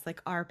above us,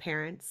 like our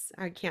parents,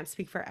 I can't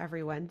speak for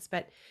everyone's,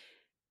 but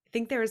I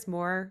think there was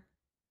more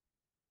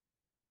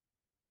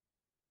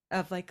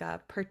of like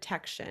a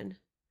protection.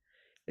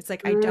 It's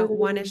like, I don't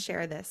want to Mm,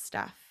 share this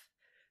stuff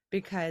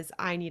because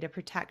I need to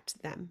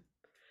protect them.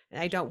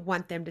 And I don't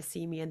want them to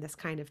see me in this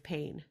kind of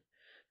pain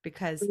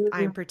because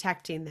I'm mm,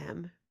 protecting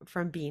them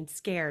from being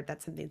scared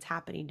that something's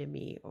happening to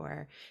me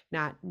or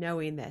not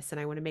knowing this. And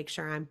I want to make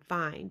sure I'm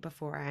fine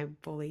before I'm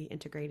fully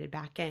integrated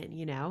back in,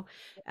 you know?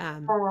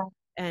 Um, oh,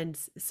 and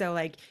so,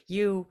 like,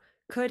 you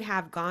could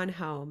have gone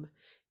home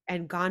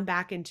and gone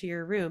back into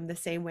your room the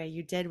same way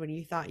you did when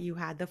you thought you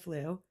had the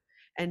flu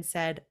and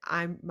said,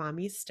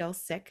 mommy's still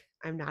sick.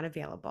 I'm not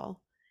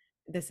available.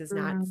 This is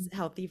not mm,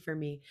 healthy for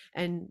me.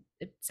 And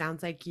it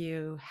sounds like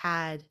you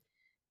had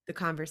the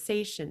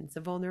conversations,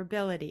 the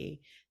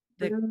vulnerability,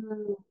 the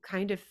mm.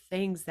 kind of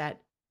things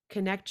that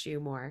connect you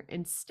more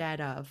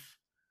instead of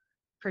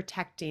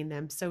protecting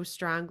them so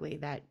strongly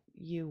that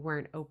you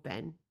weren't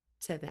open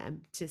to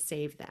them to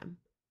save them.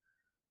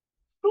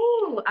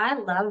 Ooh, I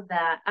love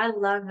that. I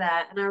love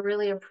that. And I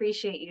really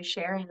appreciate you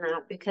sharing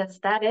that, because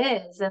that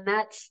is, and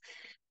that's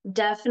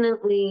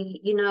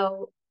definitely,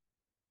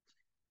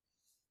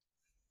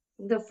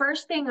 the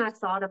first thing I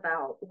thought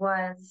about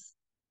was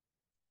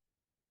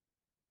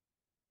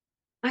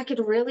I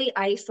could really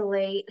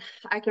isolate.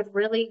 I could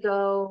really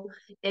go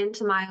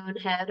into my own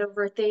head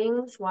over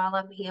things while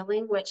I'm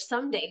healing, which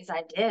some days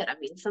I did. I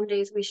mean, some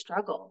days we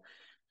struggle,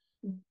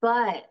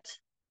 but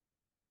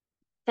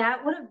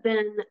that would have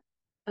been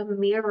a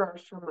mirror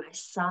for my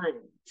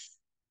sons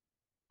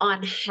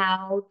on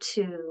how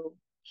to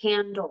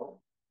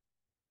handle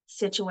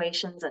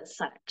situations as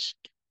such.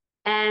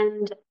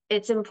 And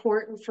it's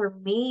important for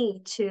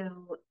me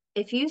to,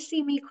 if you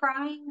see me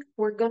crying,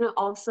 we're gonna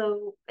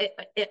also,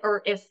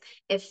 or if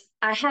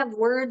I have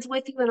words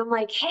with you and I'm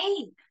like,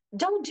 hey,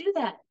 don't do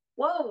that.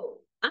 Whoa,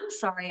 I'm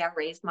sorry I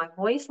raised my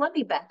voice. Let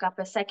me back up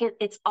a second.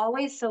 It's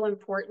always so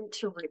important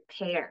to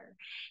repair.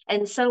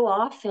 And so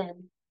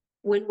often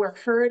when we're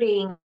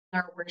hurting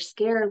or we're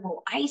scared,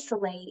 we'll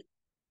isolate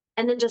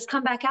and then just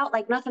come back out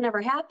like nothing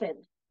ever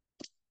happened.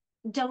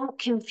 Don't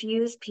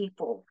confuse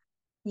people.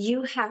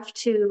 You have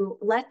to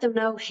let them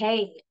know,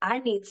 hey, I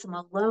need some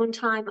alone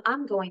time.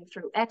 I'm going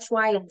through X,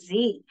 Y, and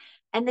Z.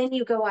 And then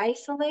you go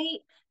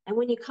isolate. And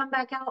when you come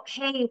back out,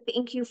 hey,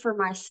 thank you for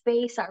my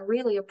space. I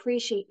really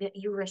appreciate that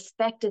you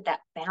respected that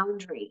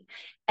boundary.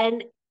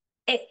 And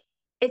it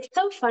it's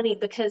so funny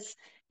because,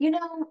 you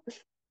know,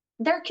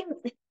 there's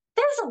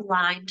a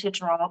line to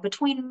draw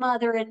between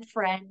mother and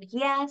friend.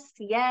 Yes,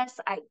 yes,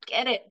 I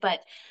get it, but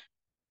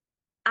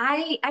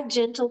I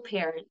gentle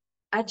parent.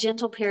 I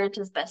gentle parent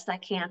as best I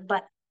can,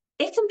 but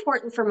it's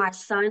important for my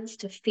sons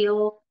to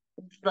feel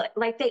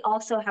like they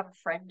also have a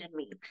friend in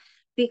me.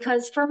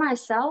 Because for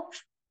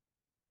myself,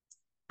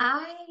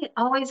 I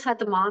always had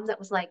the mom that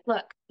was like,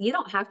 look, you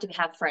don't have to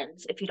have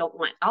friends if you don't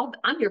want.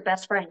 I'm your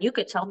best friend. You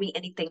could tell me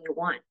anything you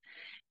want.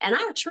 And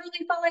I truly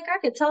felt like I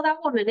could tell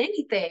that woman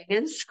anything.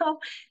 And so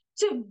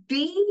to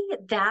be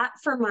that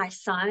for my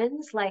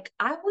sons, like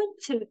I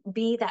want to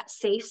be that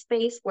safe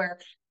space where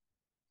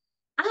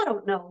I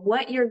don't know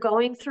what you're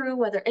going through,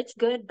 whether it's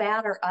good,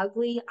 bad, or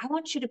ugly. I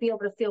want you to be able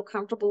to feel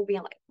comfortable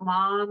being like,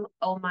 Mom,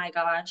 oh my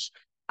gosh,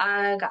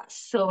 I got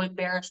so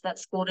embarrassed at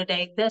school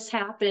today. This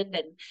happened,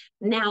 and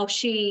now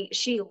she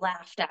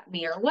laughed at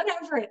me, or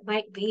whatever it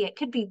might be. It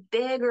could be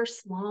big or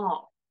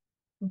small,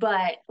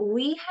 but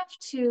we have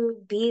to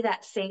be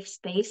that safe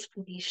space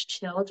for these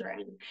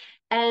children.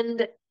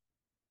 And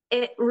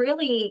it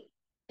really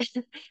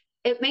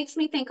it makes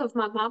me think of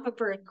my mama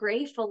bird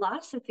gray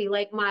philosophy,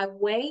 like my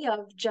way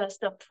of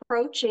just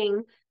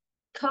approaching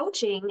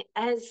coaching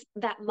as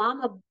that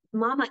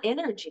mama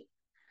energy.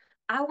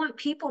 I want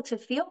people to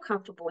feel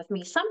comfortable with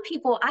me. Some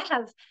people, I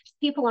have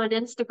people on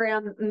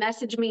Instagram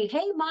message me,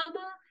 "Hey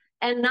mama,"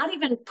 and not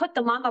even put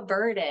the mama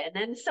bird in.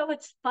 And so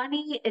it's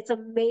funny, it's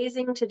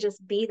amazing to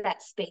just be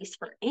that space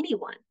for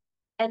anyone.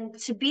 And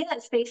to be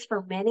that space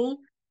for many,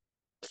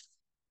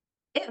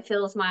 it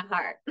fills my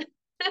heart.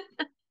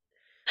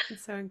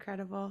 It's so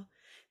incredible.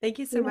 Thank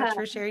you so much Yeah,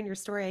 for sharing your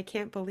story. I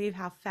can't believe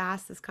how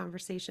fast this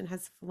conversation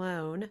has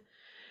flown.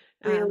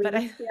 But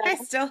really. I Yeah.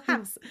 still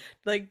have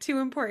like two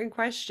important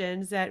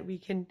questions that we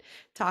can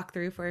talk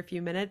through for a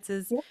few minutes.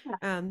 Yeah.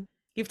 Um,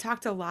 you've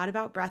talked a lot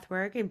about breath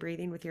work and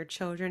breathing with your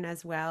children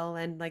as well,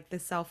 and like the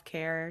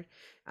self-care,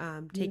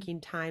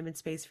 taking time and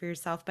space for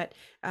yourself. But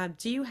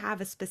do you have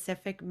a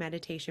specific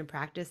meditation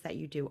practice that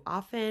you do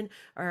often,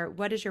 or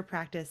what is your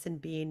practice in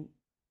being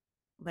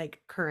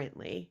like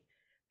currently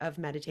of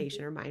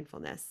meditation or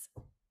mindfulness?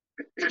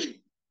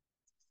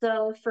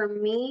 So for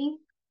me,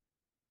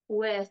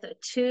 with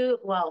a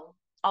well,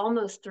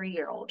 almost 3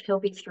 year old,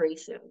 he'll be three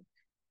soon,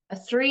 a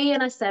 3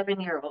 and a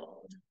 7 year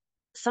old,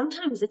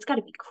 sometimes it's got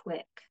to be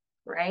quick,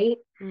 right?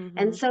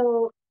 And Hmm.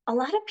 so a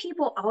lot of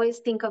people always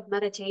think of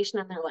meditation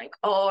and they're like,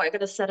 oh, I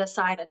got to set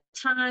aside a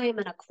time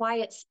and a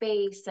quiet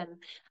space, and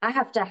I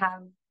have to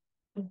have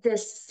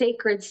this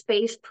sacred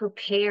space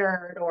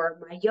prepared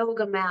or my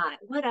yoga mat,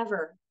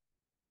 whatever.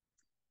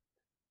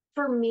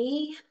 For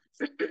me,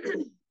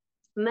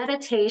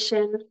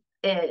 meditation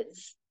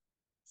is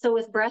so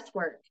with breath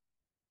work,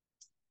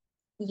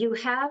 you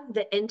have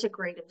the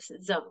integrative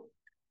zone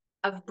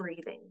of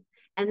breathing.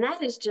 And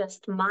that is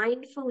just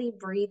mindfully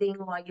breathing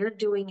while you're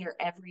doing your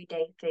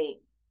everyday thing.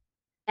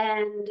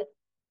 And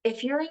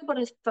if you're able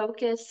to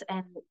focus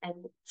and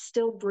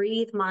still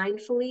breathe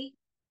mindfully,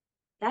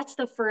 that's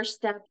the first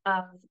step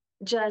of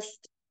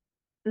just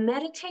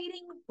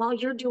meditating while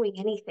you're doing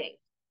anything.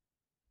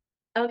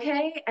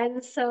 Okay.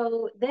 And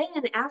so then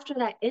after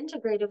that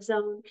integrative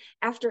zone,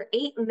 after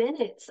 8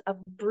 minutes of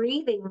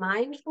breathing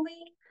mindfully,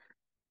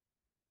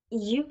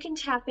 you can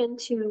tap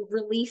into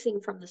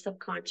releasing from the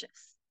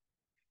subconscious.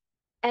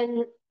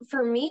 And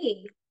for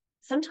me,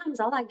 sometimes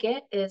all I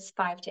get is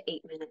 5 to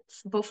 8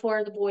 minutes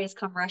before the boys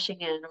come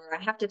rushing in, or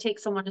I have to take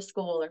someone to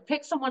school or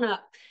pick someone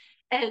up.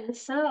 And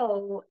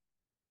so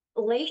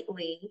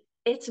lately,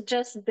 it's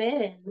just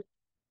been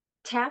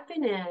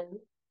tapping in.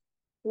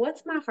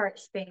 What's my heart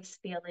space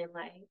feeling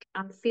like?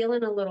 I'm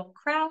feeling a little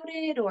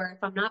crowded, or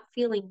if I'm not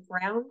feeling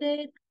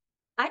grounded,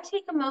 I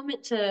take a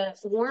moment to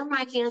warm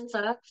my hands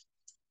up,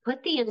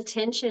 put the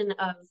intention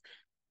of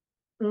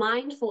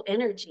mindful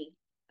energy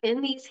in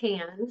these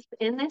hands,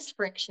 in this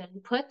friction,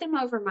 put them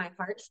over my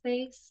heart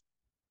space,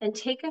 and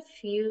take a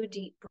few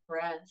deep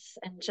breaths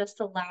and just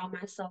allow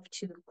myself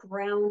to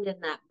ground in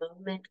that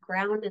moment,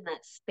 ground in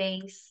that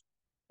space,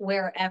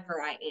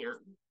 wherever I am.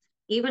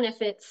 Even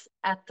if it's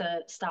at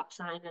the stop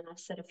sign and I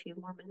sit a few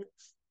more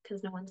minutes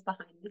because no one's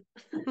behind me.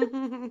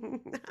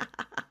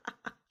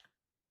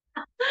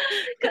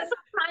 Because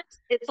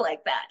sometimes it's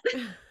like that.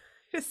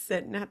 Just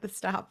sitting at the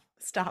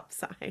stop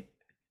sign.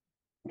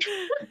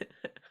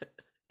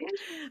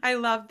 I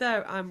love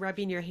the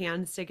rubbing your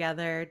hands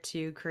together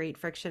to create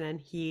friction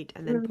and heat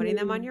and then putting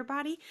them on Mm. your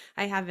body.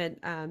 I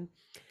haven't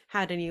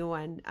had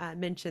anyone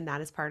mention that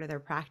as part of their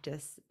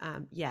practice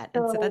yet.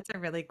 And so So that's a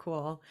really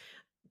cool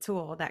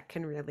tool that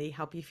can really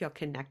help you feel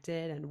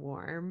connected and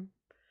warm.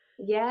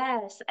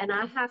 yes, and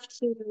I Yeah. have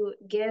to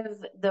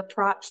give the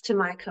props to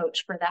my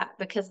coach for that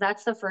because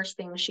that's the first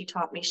thing she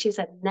taught me. She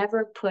said,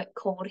 never put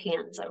cold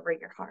hands over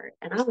your heart.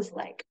 And I was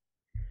like,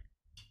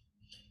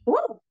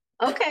 whoa,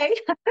 okay.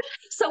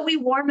 So we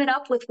warm it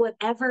up with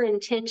whatever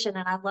intention.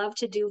 And I love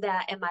to do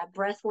that in my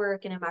breath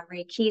work and in my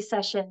Reiki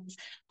sessions.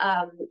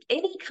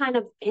 Any kind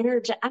of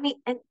energy. I mean,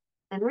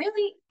 and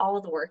really all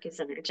the work is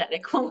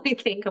energetic when we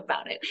think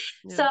about it.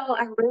 So Yeah.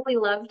 I really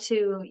love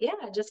to,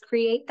 yeah, just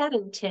create that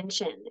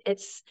intention.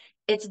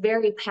 It's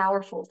very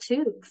powerful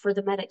too for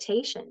the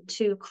meditation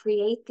to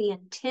create the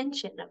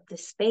intention of the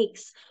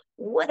space.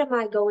 What am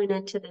I going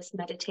into this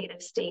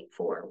meditative state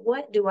for?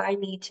 What do I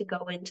need to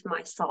go into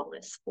my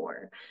solace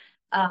for?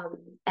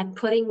 And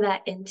putting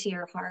that into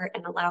your heart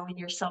and allowing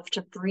yourself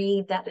to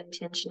breathe that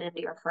intention into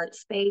your heart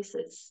space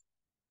is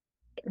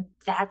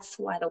that's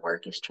why the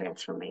work is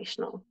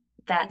transformational.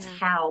 That's Yeah.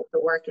 how the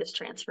work is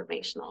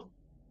transformational.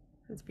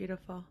 That's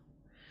beautiful.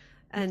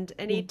 And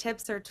any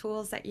tips or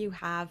tools that you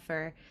have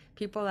for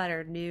people that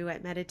are new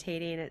at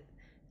meditating?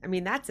 I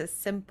mean, that's a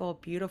simple,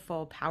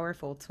 beautiful,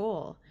 powerful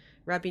tool.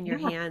 Rubbing your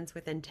Yeah, hands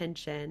with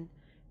intention,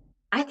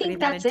 I putting think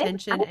that that's it. I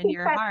intention in think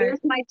your that is heart.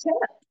 my tip.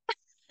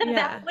 That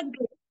Yeah. would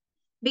be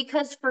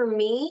because for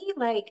me,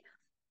 like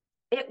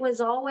it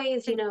was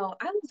always, And I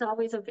was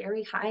always a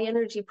very high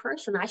energy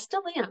person. I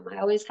still am. I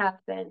always have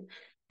been.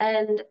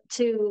 And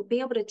to be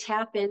able to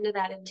tap into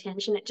that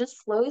intention, it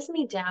just slows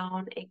me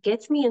down. It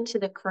gets me into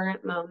the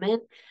current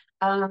moment.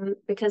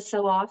 Because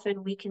so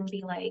often we can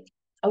be like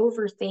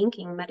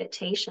overthinking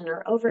meditation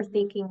or mhm.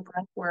 overthinking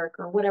breath work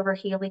or whatever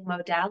healing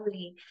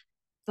modality.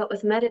 But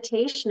with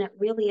meditation, it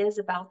really is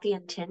about the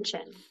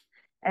intention.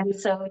 And Yeah.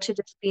 so to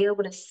just be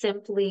able to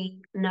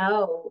simply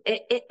know,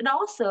 it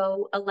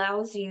also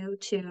allows you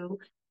to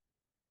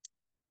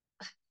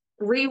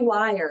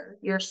rewire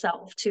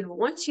yourself to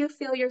once you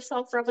feel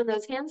yourself rubbing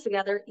those hands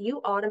together,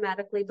 you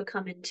automatically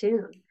become in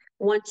tune.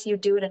 Once you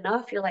do it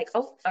enough, you're like,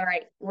 oh, all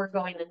right, we're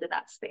going into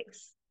that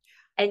space.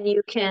 And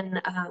you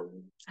can,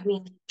 I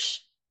mean,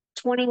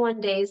 21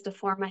 days to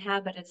form a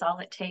habit is all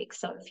it takes.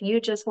 So if you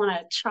just want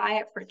to try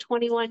it for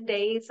 21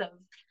 days of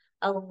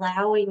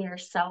allowing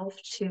yourself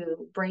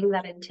to bring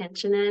that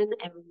intention in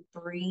and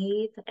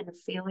breathe and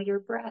feel your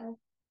breath,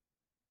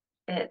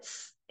 it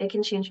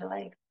can change your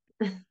life.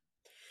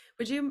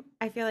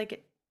 I feel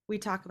like we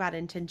talk about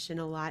intention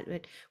a lot,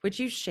 but would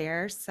you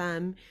share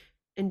some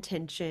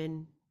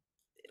intention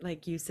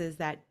like uses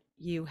that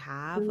you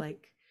have,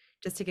 like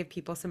just to give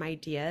people some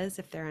ideas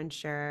if they're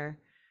unsure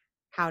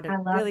how to I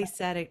love really that.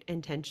 set an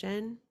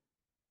intention?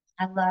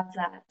 I love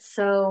that.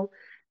 So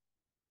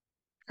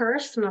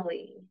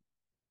personally,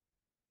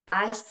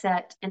 I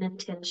set an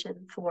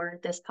intention for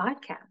this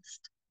podcast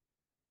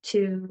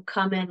to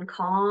come in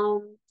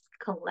calm,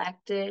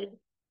 collected,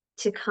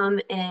 to come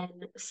in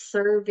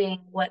serving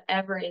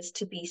whatever is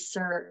to be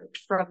served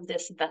from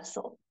this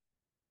vessel.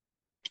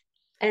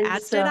 And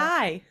As did so,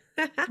 I.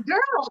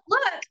 girl,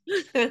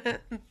 look,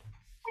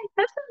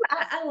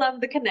 I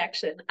love the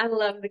connection. I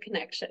love the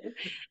connection.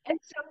 And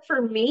so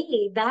for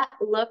me, that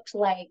looked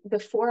like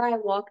before I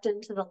walked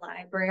into the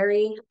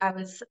library, I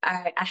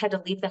had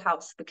to leave the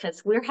house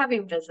because we're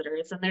having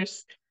visitors and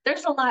there's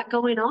a lot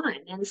going on.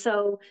 And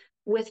so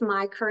with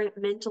my current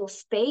mental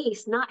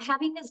space, not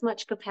having as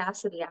much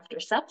capacity after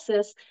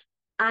sepsis,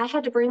 I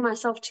had to bring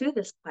myself to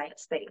this quiet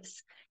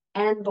space.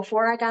 And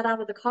before I got out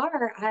of the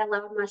car, I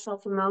allowed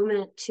myself a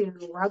moment to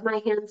rub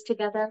my hands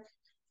together.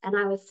 And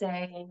I was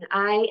saying,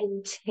 I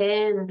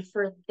intend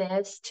for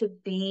this to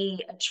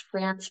be a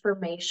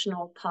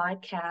transformational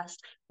podcast.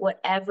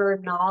 Whatever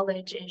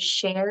knowledge is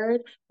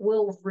shared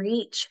will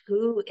reach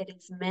who it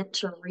is meant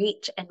to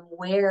reach and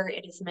where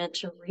it is meant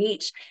to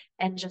reach,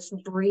 and just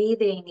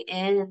breathing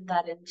in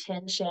that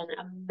intention,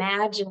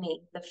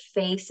 imagining the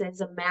faces,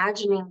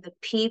 imagining the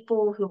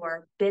people who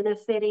are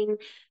benefiting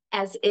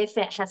as if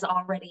it has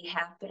already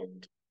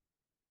happened.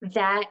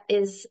 That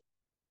is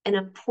an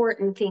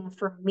important thing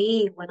for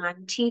me when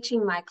I'm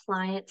teaching my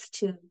clients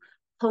to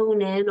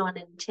hone in on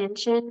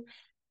intention.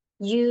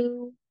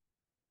 You,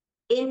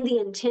 in the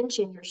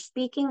intention, you're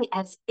speaking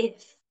as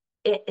if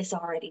it is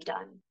already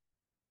done.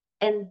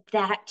 And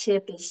that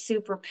tip is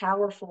super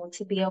powerful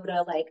to be able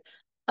to like,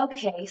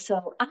 okay,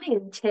 so I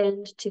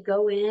intend to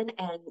go in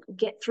and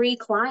get 3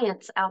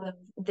 clients out of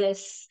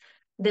this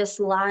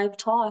live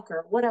talk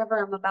or whatever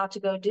I'm about to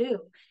go do.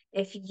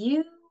 If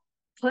you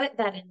put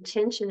that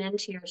intention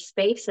into your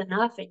space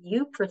enough and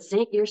you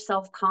present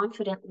yourself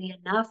confidently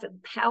enough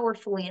and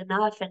powerfully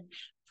enough and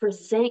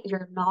present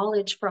your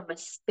knowledge from a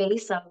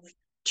space of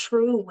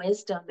true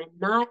wisdom and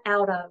not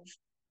out of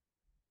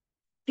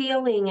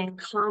feeling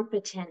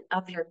incompetent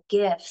of your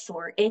gifts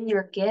or in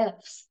your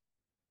gifts,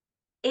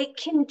 it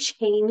can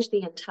change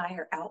the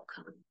entire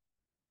outcome.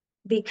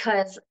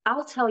 Because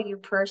I'll tell you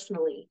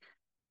personally,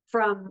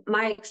 from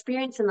my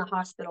experience in the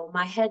hospital,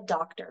 my head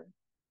doctor,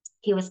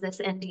 he was this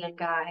Indian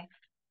guy,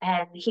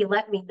 and he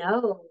let me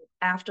know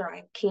after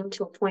I came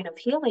to a point of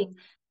healing,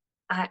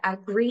 I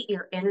greet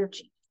your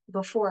energy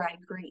before I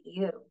greet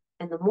you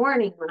in the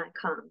morning when I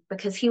come,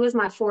 because he was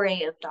my 4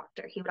 a.m.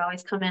 doctor. He would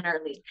always come in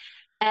early.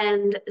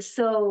 And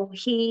so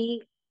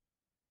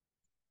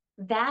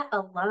that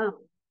alone,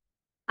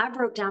 I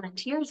broke down in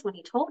tears when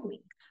he told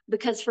me,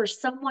 because for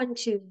someone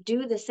to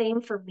do the same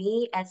for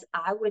me as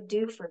I would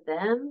do for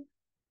them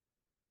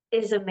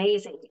is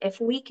amazing. If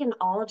we can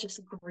all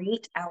just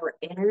greet our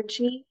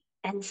energy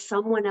and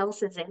someone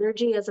else's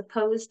energy as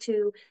opposed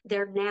to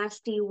their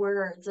nasty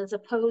words, as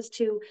opposed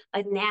to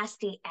a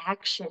nasty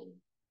action,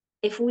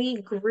 if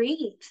we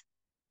greet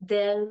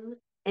them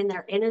and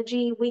their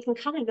energy, we can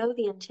kind of know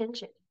the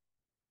intention.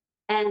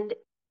 And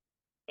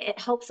it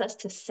helps us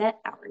to set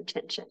our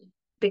intention,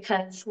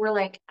 because we're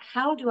like,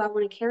 how do I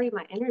want to carry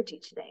my energy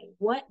today?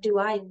 What do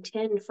I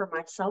intend for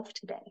myself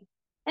today?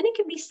 And it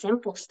can be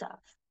simple stuff.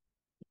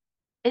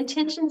 Yeah.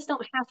 Intentions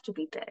don't have to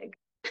be big.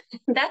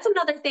 That's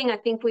another thing I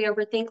think we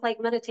overthink,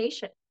 like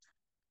meditation.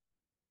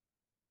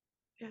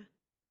 Yeah.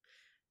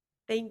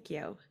 Thank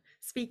you.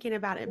 Speaking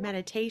about it,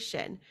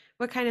 meditation,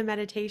 what kind of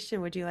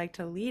meditation would you like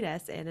to lead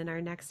us in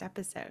our next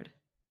episode?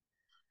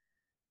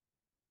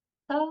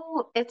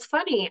 So it's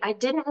funny, I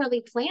didn't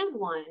really plan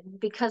one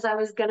because I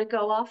was going to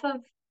go off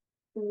of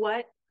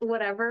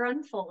whatever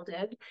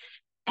unfolded.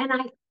 And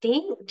I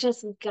think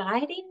just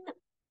guiding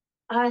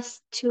us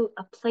to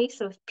a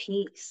place of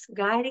peace,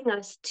 guiding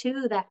us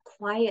to that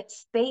quiet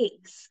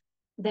space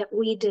that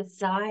we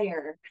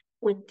desire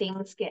when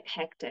things get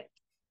hectic.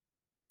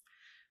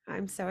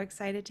 I'm so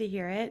excited to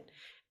hear it,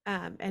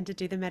 and to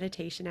do the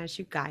meditation as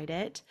you guide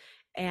it.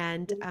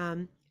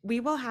 And we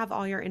will have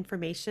all your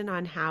information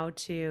on how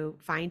to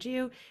find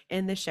you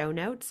in the show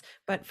notes.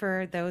 But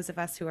for those of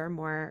us who are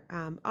more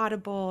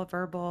audible,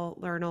 verbal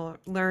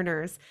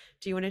learners,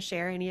 do you want to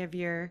share any of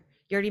you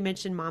already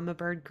mentioned Mama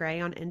Bird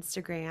Gray on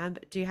Instagram,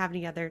 but do you have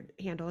any other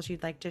handles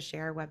you'd like to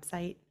share,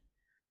 website?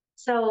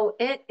 So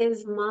it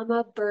is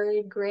Mama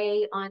Bird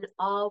Gray on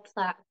all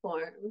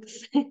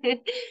platforms.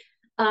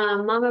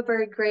 Mama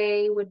Bird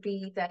Gray would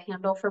be the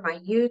handle for my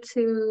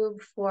YouTube,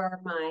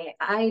 for my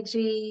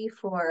IG,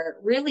 for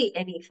really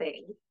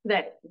anything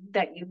that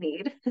you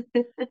need.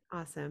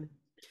 Awesome.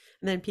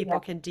 And then Yeah. people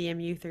can DM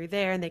you through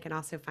there, and they can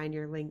also find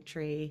your link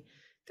tree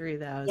through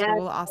those, but Yes.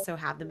 we'll also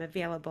have them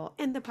available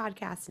in the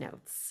podcast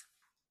notes.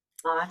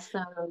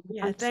 Awesome.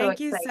 Yeah, I'm so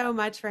thank you excited. so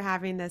much for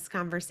having this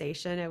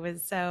conversation. It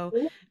was so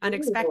Thank you.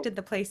 unexpected,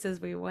 the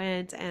places we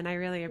went, and I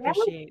really Yeah.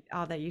 appreciate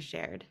all that you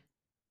shared.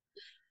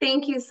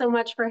 Thank you so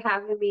much for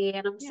having me.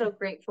 And I'm Yeah, so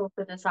grateful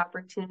for this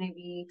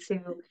opportunity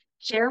to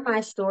share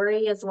my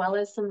story as well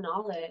as some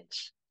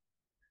knowledge.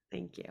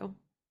 thank you.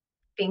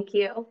 Thank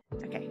you.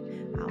 Okay,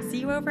 I'll see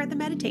you over at the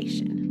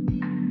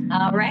meditation.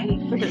 All right.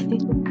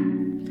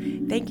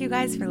 Thank you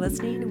guys for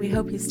listening. We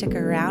hope you stick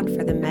around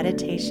for the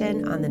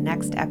meditation on the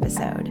next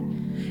episode.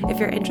 If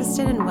you're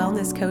interested in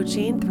wellness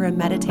coaching through a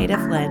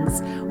meditative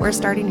lens or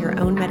starting your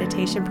own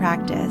meditation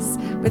practice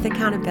with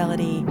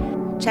accountability,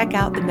 check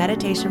out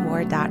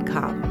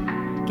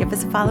themeditationward.com. Give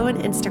us a follow on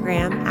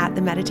Instagram at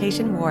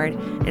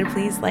themeditationward, and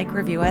please like,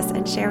 review us,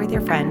 and share with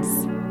your friends.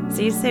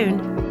 See you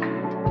soon.